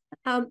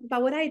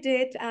 But what I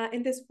did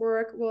in this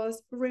work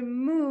was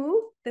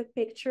remove the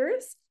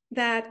pictures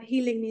that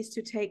healing needs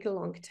to take a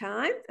long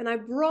time, and I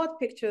brought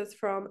pictures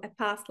from a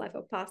past life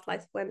or past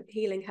lives when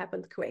healing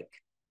happened quick.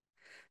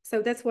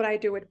 So that's what I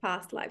do with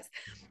past lives.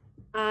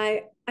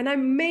 I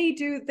may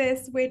do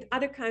this with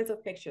other kinds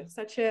of pictures,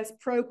 such as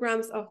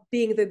programs of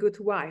being the good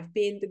wife,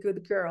 being the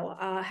good girl,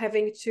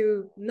 having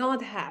to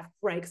not have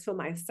breaks for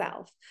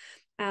myself.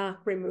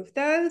 remove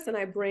those, and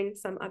I bring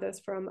some others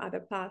from other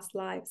past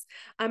lives.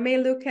 I may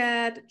look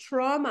at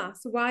traumas,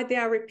 why they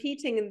are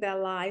repeating in their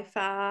life,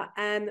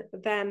 and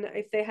then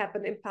if they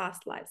happen in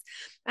past lives.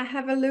 I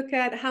have a look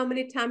at how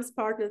many times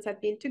partners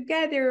have been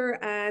together,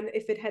 and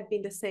if it had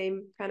been the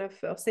same kind of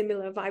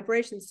similar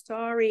vibration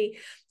story.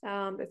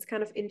 It's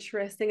kind of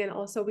interesting, and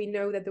also we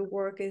know that the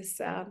work is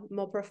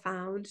more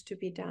profound to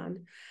be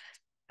done.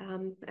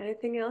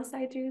 Anything else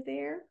I do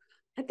there?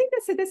 I think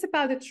that's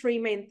about the three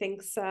main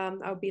things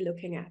I'll be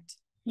looking at.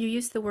 You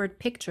use the word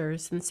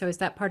pictures, and so is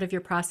that part of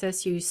your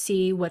process? You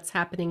see what's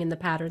happening in the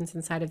patterns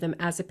inside of them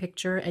as a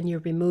picture, and you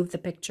remove the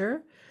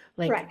picture,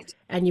 like, Correct.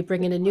 and you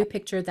bring in a new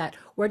picture. That,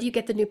 where do you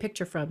get the new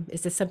picture from?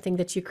 Is this something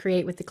that you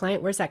create with the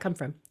client? Where's that come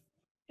from?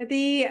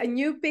 The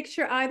new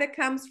picture either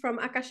comes from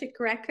Akashic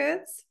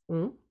Records,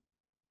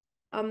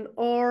 Mm.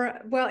 or,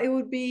 well, it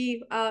would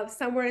be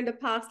somewhere in the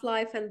past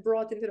life and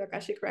brought into the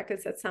Akashic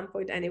Records at some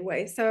point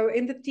anyway. So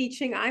in the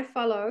teaching I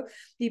follow,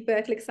 the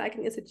Berkeley Psychic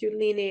Institute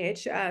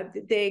lineage,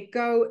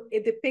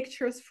 the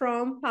pictures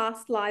from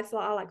past lives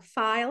are like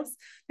files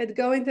that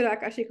go into the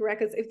Akashic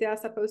Records if they are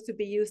supposed to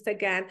be used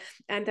again,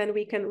 and then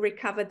we can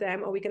recover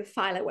them, or we can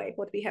file away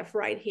what we have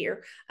right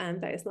here,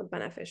 and that is not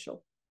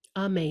beneficial.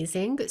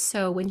 Amazing.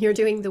 So when you're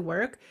doing the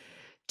work,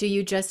 do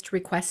you just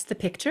request the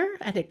picture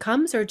and it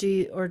comes, or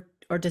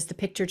or does the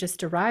picture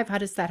just arrive? How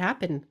does that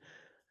happen?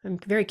 I'm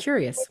very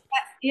curious.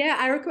 Yeah,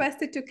 I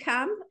requested to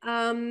come.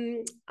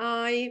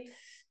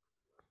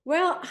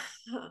 Well,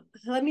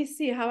 let me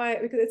see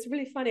because it's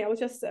really funny. I was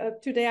just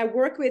today, I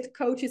work with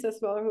coaches as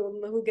well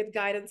who get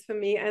guidance from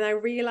me. And I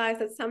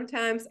realized that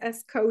sometimes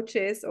as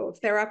coaches or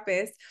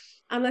therapists,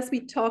 unless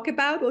we talk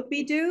about what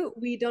we do,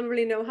 we don't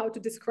really know how to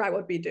describe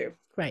what we do.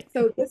 Right.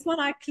 So this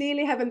one I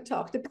clearly haven't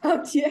talked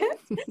about yet.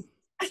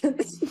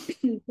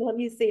 Let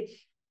me see.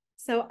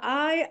 So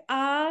I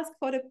asked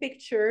for the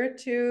picture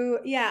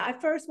I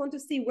first want to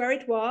see where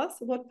it was,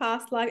 what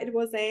past life it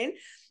was in.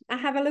 I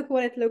have a look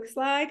what it looks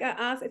like. I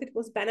asked if it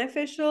was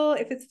beneficial,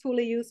 if it's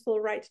fully useful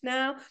right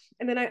now.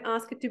 And then I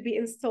asked it to be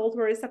installed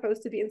where it's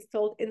supposed to be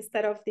installed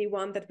instead of the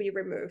one that we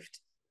removed.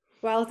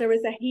 While there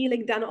is a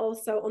healing done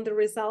also on the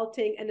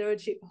resulting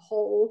energy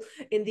hole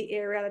in the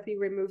area that we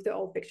removed the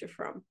old picture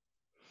from.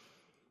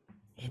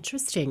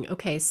 Interesting.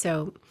 Okay,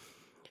 so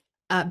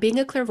being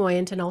a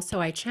clairvoyant and also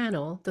I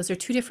channel, those are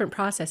two different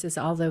processes,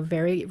 although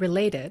very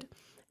related.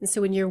 And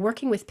so when you're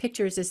working with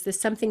pictures, is this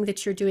something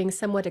that you're doing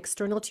somewhat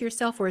external to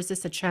yourself, or is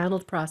this a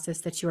channeled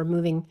process that you are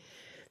moving,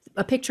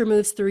 a picture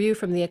moves through you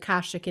from the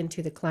Akashic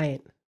into the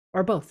client,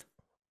 or both?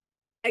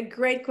 A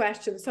great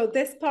question. So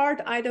this part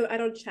I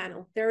don't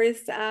channel. There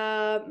is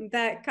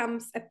that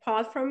comes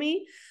apart from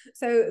me.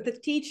 So the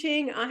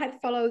teaching I had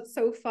followed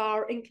so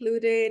far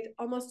included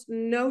almost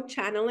no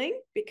channeling,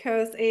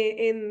 because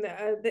in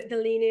the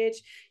lineage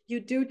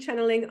you do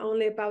channeling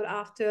only about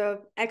after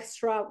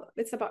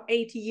it's about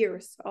 8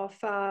 years of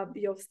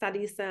your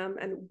studies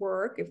and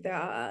work if they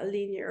are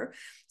linear.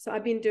 So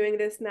I've been doing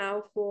this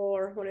now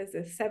for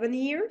 7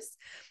 years.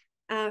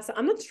 So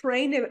I'm not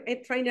trained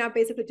now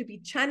basically to be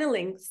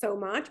channeling so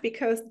much,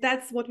 because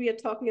that's what we are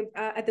talking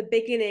at the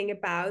beginning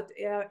about.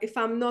 If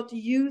I'm not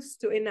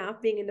used to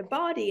enough being in the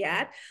body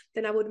yet,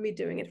 then I wouldn't be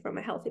doing it from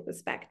a healthy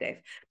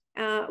perspective.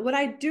 What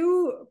I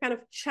do kind of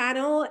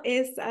channel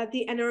is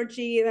the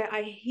energy that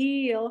I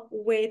heal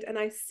with and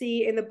I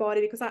see in the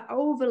body, because I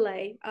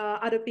overlay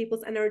other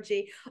people's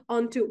energy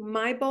onto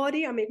my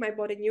body. I make my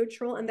body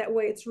neutral, and that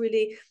way it's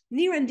really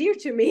near and dear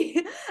to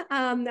me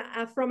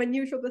from a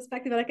neutral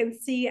perspective, that I can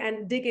see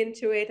and dig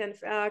into it and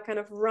kind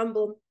of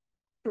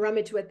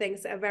rummage with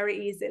things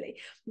very easily.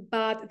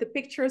 But the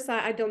pictures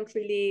I don't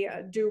really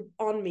do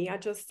on me. I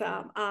just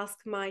ask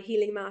my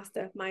healing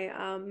master,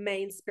 my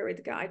main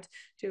spirit guide,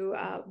 to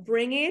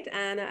bring it,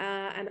 and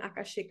an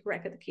Akashic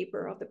record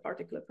keeper of the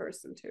particular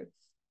person to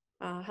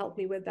help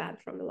me with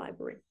that from the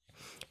library.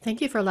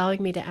 Thank you for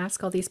allowing me to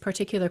ask all these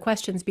particular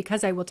questions,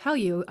 because I will tell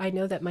you, I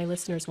know that my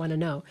listeners want to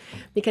know.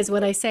 Because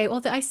when I say, well,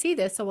 I see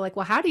this, so we're like,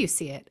 well, how do you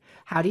see it?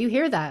 How do you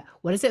hear that?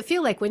 What does it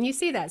feel like when you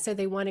see that? So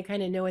they want to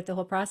kind of know what the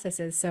whole process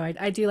is. So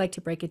I do like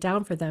to break it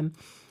down for them.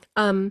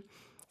 Thank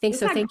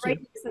you.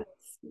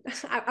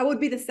 I would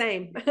be the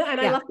same.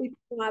 And I love people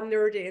who are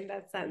nerdy in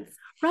that sense.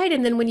 Right.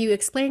 And then when you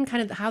explain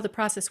kind of how the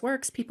process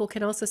works, people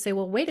can also say,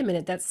 well, wait a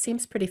minute, that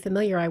seems pretty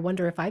familiar. I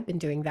wonder if I've been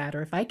doing that,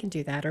 or if I can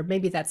do that, or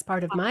maybe that's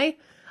part of my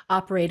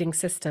operating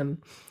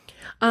system.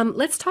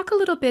 Let's talk a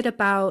little bit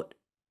about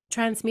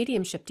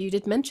transmediumship. You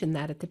did mention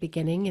that at the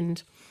beginning,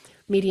 and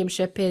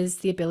mediumship is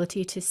the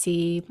ability to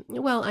see,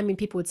 well, I mean,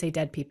 people would say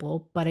dead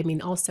people, but I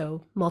mean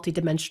also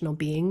multidimensional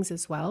beings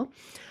as well.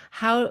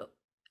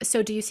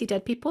 So do you see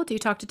dead people? Do you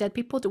talk to dead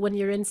people? When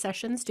you're in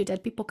sessions, do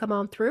dead people come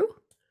on through?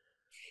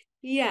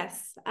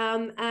 Yes.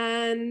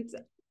 And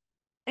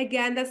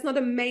again, that's not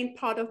a main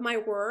part of my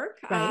work.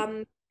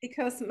 Right.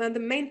 Because the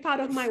main part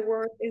of my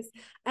work is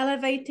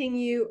elevating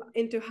you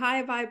into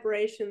higher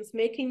vibrations,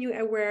 making you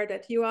aware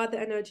that you are the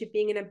energy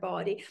being in a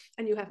body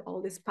and you have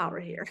all this power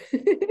here.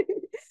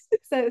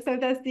 So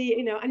there's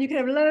the, and you can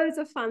have loads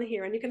of fun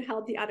here, and you can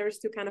help the others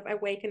to kind of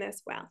awaken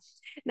as well.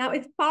 Now,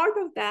 if part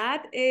of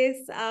that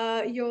is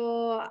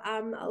your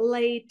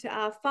late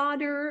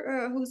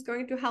father who's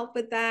going to help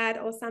with that,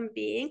 or some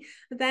being,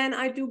 then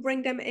I do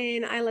bring them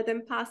in, I let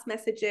them pass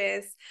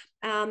messages,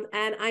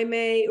 and I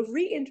may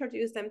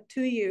reintroduce them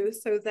to you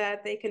so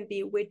that they can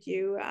be with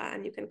you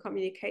and you can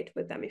communicate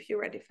with them if you're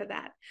ready for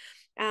that.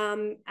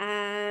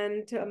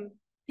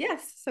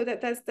 Yes, so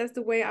that's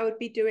the way I would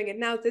be doing it.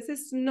 Now, this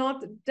is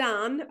not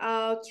done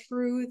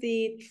through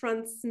the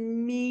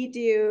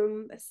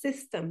transmedium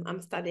system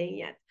I'm studying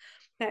yet.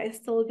 That is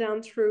still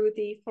done through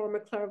the former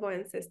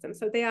clairvoyant system.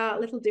 So they are a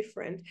little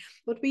different.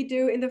 What we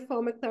do in the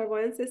former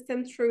clairvoyant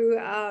system through,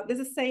 there's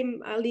the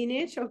same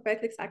lineage of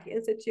Berkeley Psychic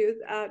Institute,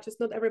 just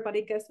not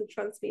everybody gets the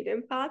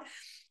transmedium part.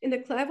 In the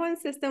clairvoyant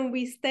system,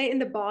 we stay in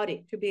the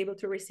body to be able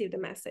to receive the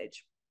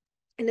message.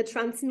 In the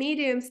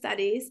transmedium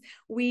studies,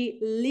 we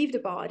leave the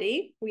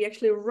body. We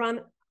actually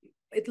run,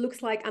 it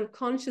looks like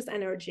unconscious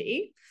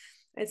energy.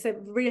 It's a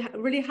really,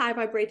 really high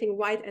vibrating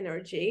white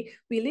energy.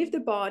 We leave the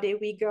body,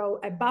 we go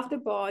above the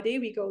body,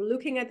 we go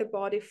looking at the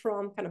body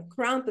from kind of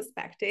ground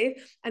perspective,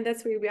 and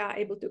that's where we are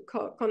able to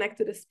connect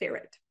to the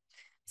spirit.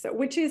 So,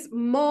 which is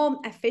more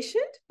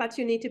efficient, but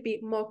you need to be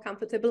more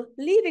comfortable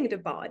leaving the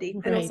body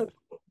and also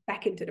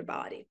back into the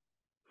body.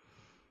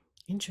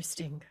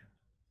 Interesting.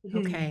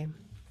 Okay.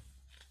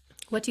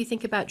 What do you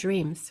think about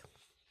dreams?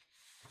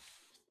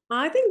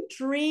 I think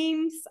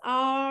dreams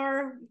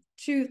are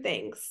two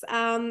things.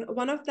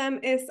 One of them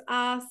is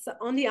us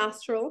on the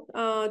astral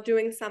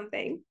doing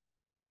something.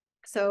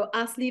 So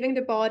us leaving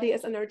the body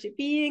as energy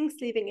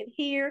beings, leaving it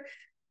here.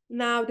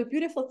 Now, the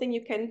beautiful thing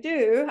you can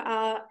do,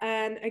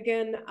 and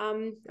again,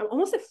 I'm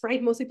almost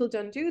afraid most people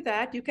don't do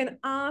that. You can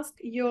ask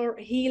your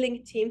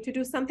healing team to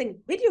do something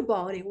with your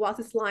body whilst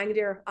it's lying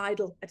there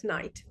idle at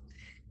night.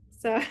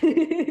 So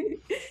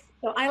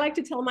So I like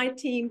to tell my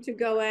team to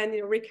go and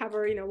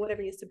recover,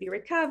 whatever needs to be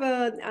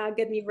recovered,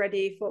 get me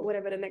ready for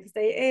whatever the next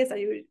day is.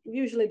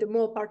 Usually the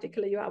more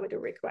particular you are with the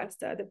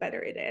request, the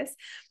better it is.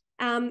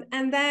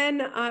 And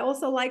then I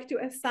also like to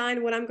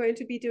assign what I'm going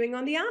to be doing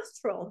on the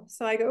astral.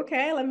 So I go,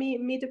 okay, let me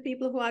meet the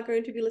people who are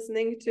going to be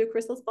listening to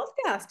Crystal's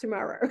podcast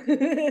tomorrow.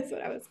 That's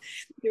what I was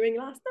doing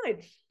last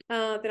night.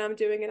 Then I'm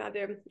doing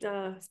another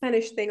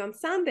Spanish thing on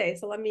Sunday.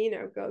 So let me,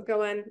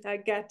 go and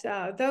get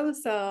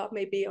those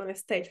maybe on a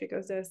stage,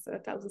 because there's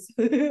thousands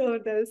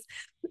of those,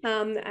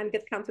 and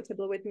get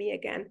comfortable with me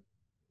again.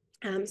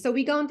 So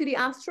we go into the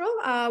astral,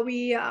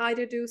 we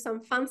either do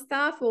some fun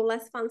stuff or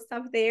less fun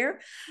stuff there.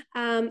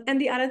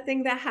 And the other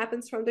thing that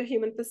happens from the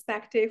human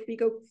perspective, we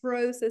go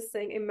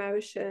processing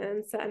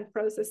emotions and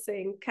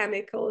processing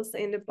chemicals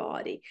in the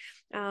body.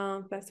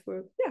 That's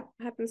what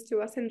happens to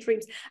us in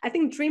dreams. I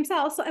think dreams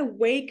are also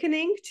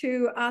awakening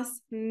to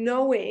us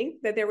knowing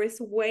that there is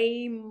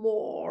way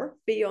more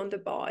beyond the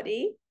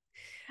body.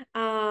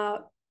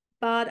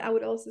 But I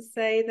would also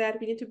say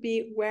that we need to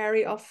be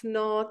wary of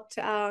not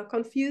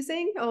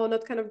confusing or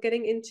not kind of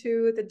getting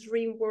into the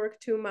dream work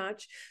too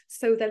much,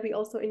 so that we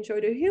also enjoy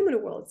the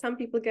human world. Some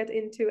people get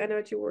into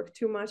energy work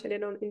too much and they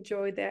don't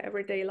enjoy their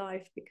everyday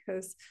life,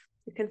 because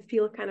it can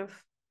feel kind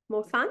of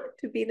more fun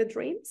to be in the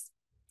dreams.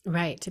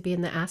 Right, to be in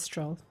the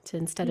astral,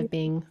 instead of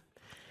being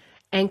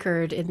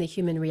anchored in the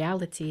human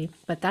reality.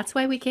 But that's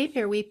why we came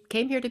here. We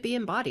came here to be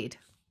embodied,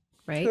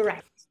 right?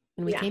 Correct.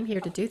 And we came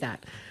here to do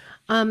that.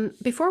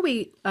 Before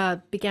we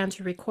began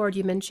to record,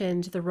 you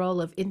mentioned the role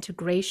of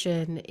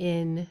integration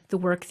in the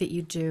work that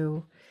you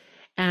do.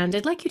 And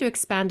I'd like you to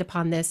expand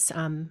upon this.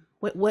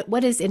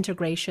 What is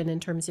integration in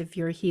terms of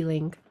your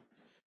healing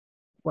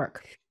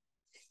work?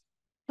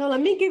 So let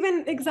me give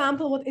an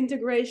example what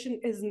integration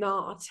is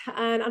not.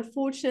 And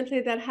unfortunately,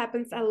 that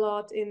happens a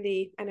lot in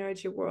the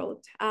energy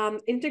world.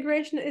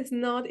 Integration is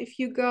not if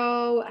you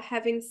go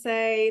having,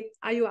 say,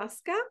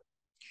 ayahuasca,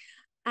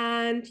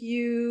 and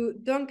you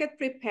don't get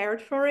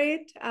prepared for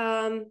it,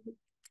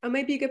 or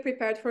maybe you get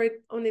prepared for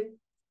it only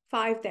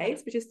 5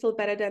 days, which is still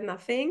better than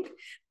nothing.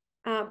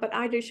 But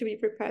either you should be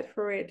prepared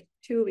for it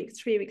 2 weeks,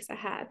 3 weeks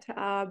ahead,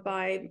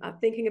 by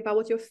thinking about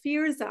what your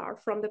fears are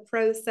from the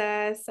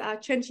process,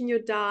 changing your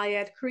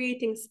diet,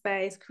 creating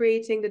space,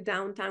 creating the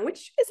downtime,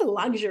 which is a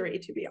luxury,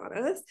 to be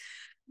honest.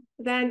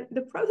 Then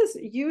the process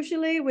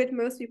usually with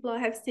most people I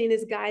have seen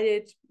is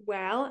guided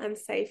well and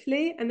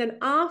safely. And then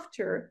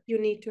after, you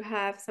need to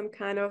have some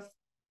kind of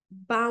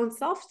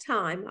bounce off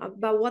time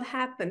about what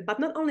happened, but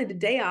not only the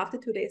day after,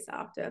 2 days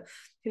after,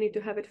 you need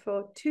to have it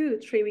for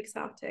 2-3 weeks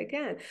after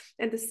again.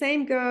 And the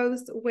same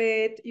goes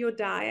with your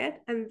diet.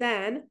 And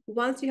then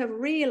once you have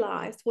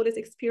realized what this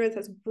experience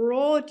has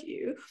brought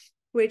you,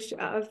 which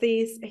of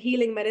these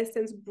healing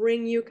medicines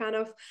bring you kind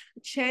of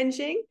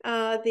changing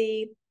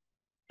the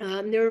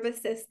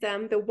nervous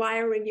system, the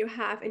wiring you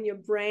have in your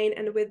brain,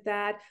 and with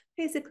that,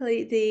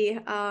 basically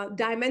the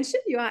dimension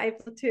you are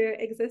able to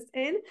exist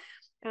in,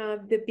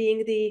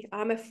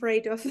 I'm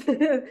afraid of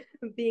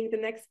being the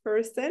next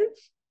person,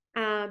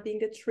 being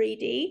the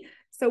 3D.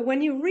 So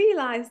when you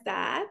realize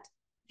that,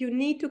 you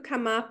need to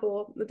come up,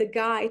 or the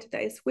guide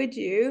that is with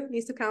you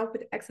needs to come up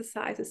with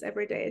exercises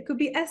every day. It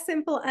could be as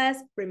simple as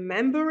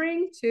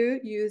remembering to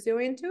use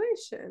your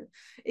intuition.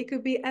 It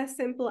could be as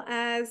simple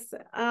as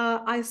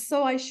I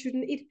saw I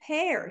shouldn't eat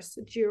pears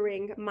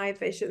during my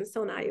visions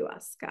on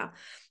ayahuasca.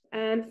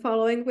 And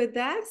following with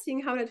that,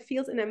 seeing how that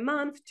feels in a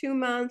month, 2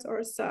 months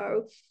or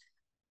so.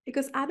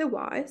 Because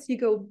otherwise, you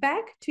go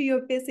back to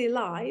your busy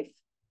life,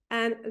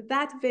 and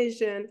that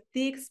vision,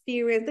 the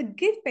experience, the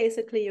gift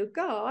basically you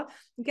got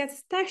gets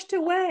stashed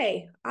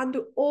away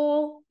under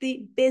all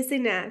the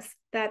busyness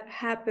that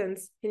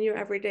happens in your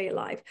everyday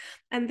life.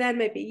 And then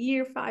maybe a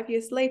year, 5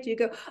 years later, you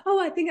go,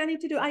 oh, I think I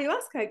need to do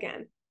ayahuasca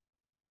again.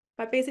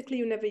 But basically,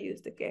 you never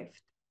use the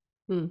gift.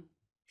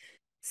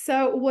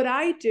 So what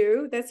I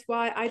do, that's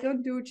why I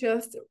don't do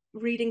just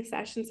reading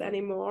sessions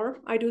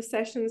anymore. I do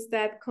sessions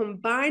that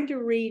combine the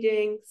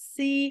reading,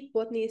 see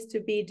what needs to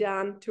be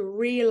done to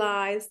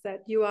realize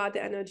that you are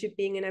the energy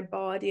being in a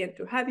body and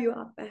to have your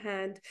upper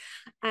hand.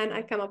 And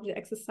I come up with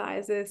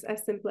exercises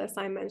as simple as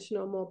I mentioned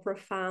or more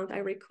profound. I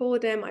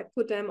record them, I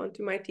put them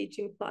onto my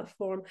teaching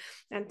platform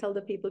and tell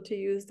the people to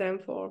use them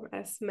for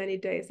as many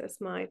days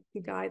as my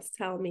guides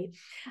tell me.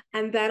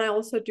 And then I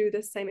also do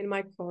the same in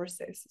my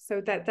courses.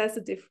 So that's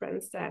the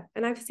difference there.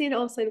 And I've seen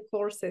also in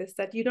courses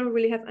that you don't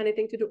really have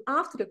anything to do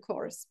after the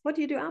course. What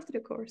do you do after the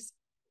course?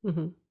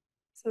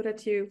 So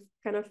that you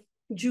kind of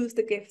juice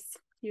the gifts,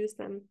 use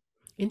them.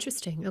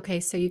 Interesting. Okay,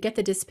 so you get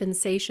the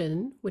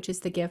dispensation, which is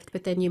the gift,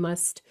 but then you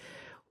must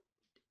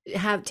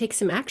take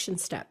some action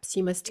steps.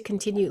 You must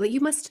continue, like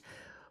you must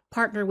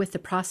partner with the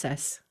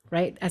process,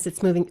 right? As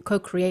it's moving,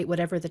 co-create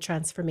whatever the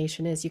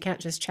transformation is. You can't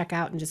just check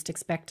out and just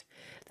expect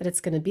that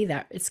it's going to be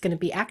that. It's going to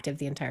be active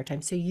the entire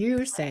time. So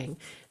you're saying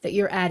that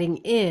you're adding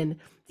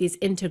in these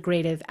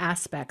integrative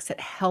aspects that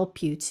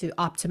help you to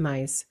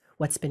optimize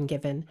what's been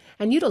given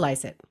and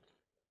utilize it.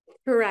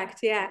 Correct.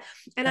 Yeah.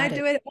 And I Got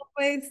do it. it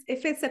always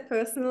if it's a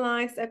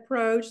personalized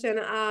approach, then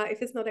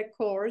if it's not a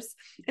course.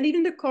 And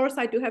even the course,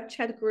 I do have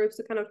chat groups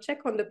to kind of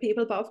check on the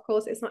people, but of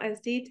course it's not as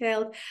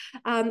detailed.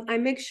 I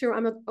make sure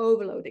I'm not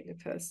overloading the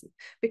person,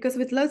 because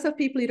with loads of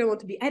people, you don't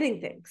want to be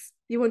adding things.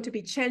 You want to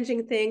be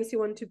changing things. You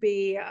want to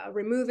be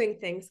removing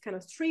things, kind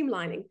of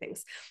streamlining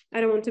things. I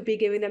don't want to be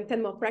giving them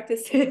 10 more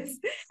practices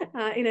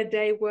in a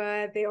day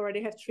where they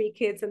already have 3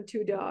 kids and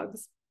 2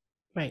 dogs.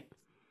 Right.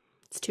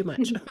 It's too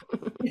much.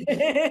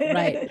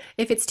 Right.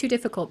 If it's too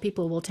difficult,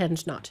 people will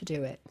tend not to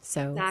do it.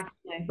 So,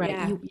 Exactly. right,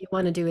 Yeah. you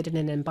want to do it in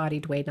an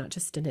embodied way, not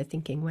just in a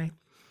thinking way.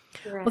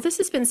 Well, Correct. this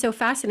has been so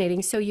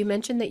fascinating. So you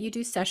mentioned that you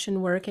do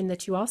session work and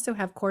that you also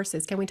have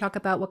courses. Can we talk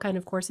about what kind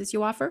of courses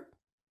you offer?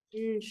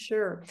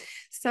 Sure.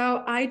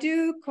 So I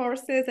do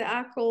courses that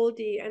are called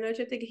the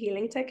energetic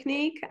healing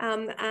technique,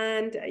 and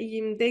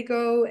they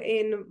go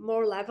in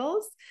more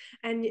levels.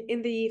 And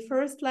in the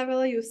first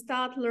level, you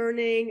start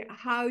learning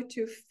how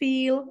to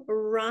feel,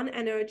 run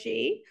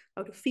energy,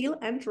 how to feel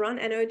and run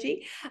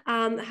energy,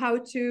 how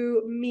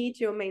to meet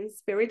your main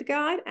spirit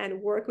guide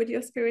and work with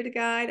your spirit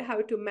guide,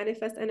 how to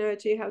manifest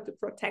energy, how to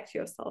protect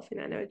yourself in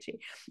energy.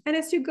 And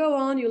as you go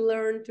on, you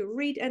learn to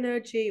read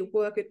energy, you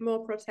work with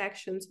more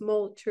protections,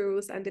 more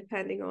tools, and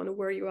depending on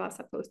where you are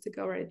supposed to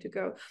go, ready to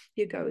go,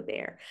 you go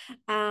there.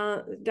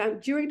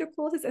 During the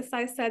courses, as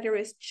I said, there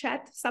is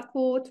chat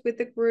support with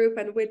the group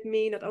and with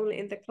me, not only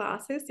in the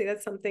classes. So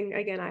that's something,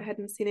 again, I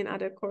hadn't seen in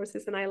other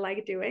courses and I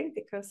like doing,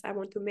 because I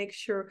want to make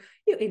sure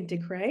you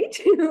integrate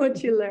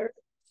what you learn.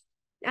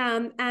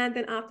 And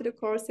then after the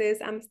courses,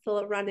 I'm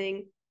still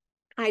running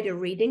either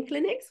reading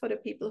clinics for the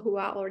people who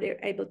are already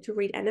able to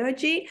read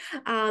energy,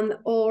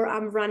 or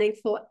I'm running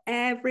for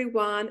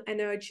everyone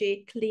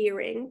energy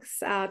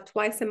clearings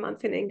twice a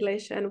month in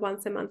English and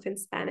once a month in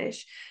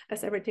Spanish,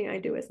 as everything I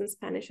do is in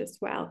Spanish as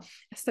well,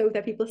 so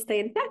that people stay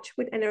in touch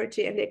with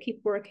energy and they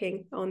keep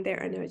working on their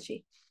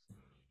energy.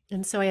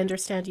 And so I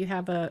understand you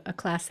have a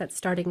class that's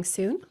starting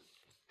soon.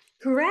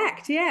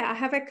 Correct. Yeah, I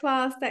have a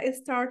class that is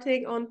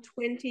starting on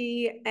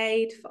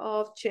 28th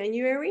of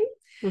January.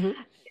 Mm-hmm.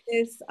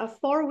 Is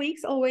 4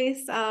 weeks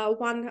always.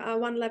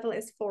 One level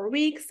is 4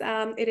 weeks.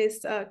 It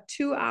is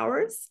 2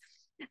 hours.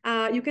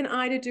 You can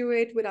either do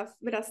it with us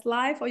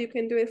live, or you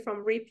can do it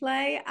from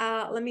replay.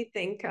 Let me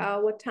think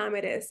what time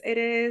it is. It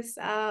is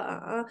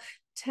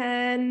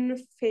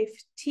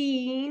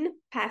 10:15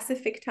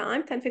 Pacific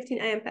time, 10:15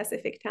 a.m.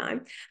 Pacific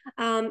time.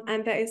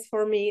 And that is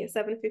for me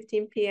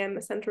 7:15 p.m.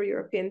 Central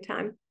European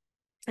time.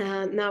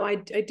 Now I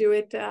do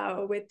it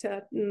with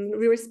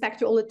respect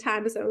to all the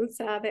time zones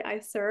that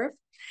I serve.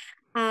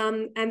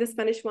 And the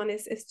Spanish one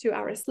is 2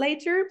 hours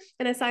later.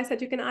 And as I said,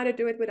 you can either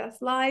do it with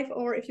us live,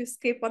 or if you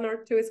skip 1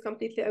 or 2, it's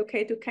completely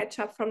okay to catch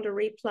up from the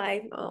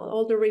replay.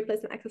 All the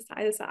replays and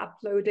exercises are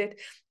uploaded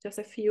just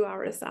a few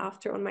hours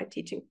after on my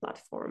teaching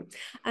platform.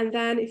 And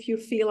then if you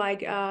feel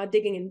like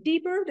digging in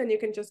deeper, then you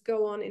can just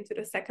go on into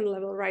the second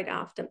level right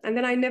after. And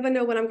then I never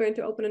know when I'm going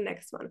to open the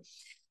next one.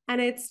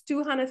 And it's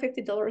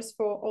 $250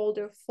 for all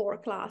the 4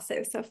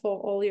 classes, for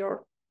all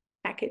your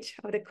package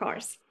of the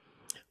course.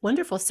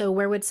 Wonderful. So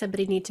where would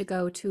somebody need to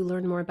go to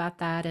learn more about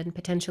that and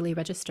potentially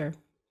register?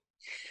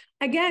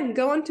 Again,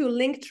 go on to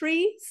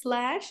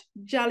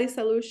Linktree/Djali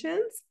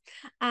Solutions,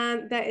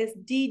 and that is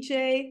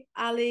DJ,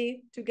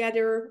 Ali,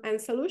 together,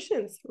 and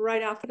solutions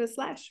right after the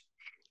slash.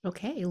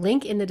 Okay,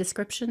 link in the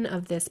description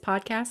of this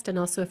podcast, and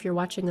also if you're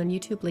watching on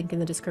YouTube, link in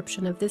the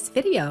description of this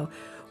video.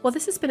 Well,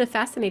 this has been a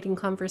fascinating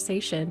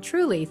conversation.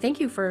 Truly,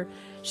 thank you for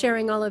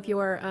sharing all of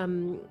your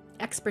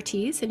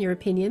expertise and your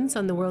opinions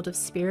on the world of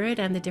spirit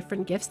and the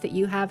different gifts that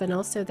you have, and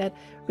also that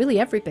really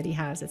everybody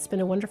has. It's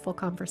been a wonderful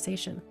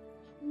conversation.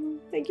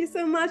 Thank you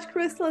so much,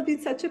 Crystal. It's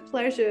been such a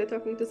pleasure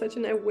talking to such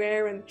an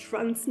aware and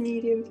trans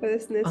medium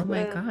person as well. Oh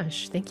my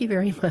gosh, thank you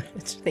very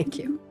much. Thank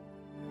you.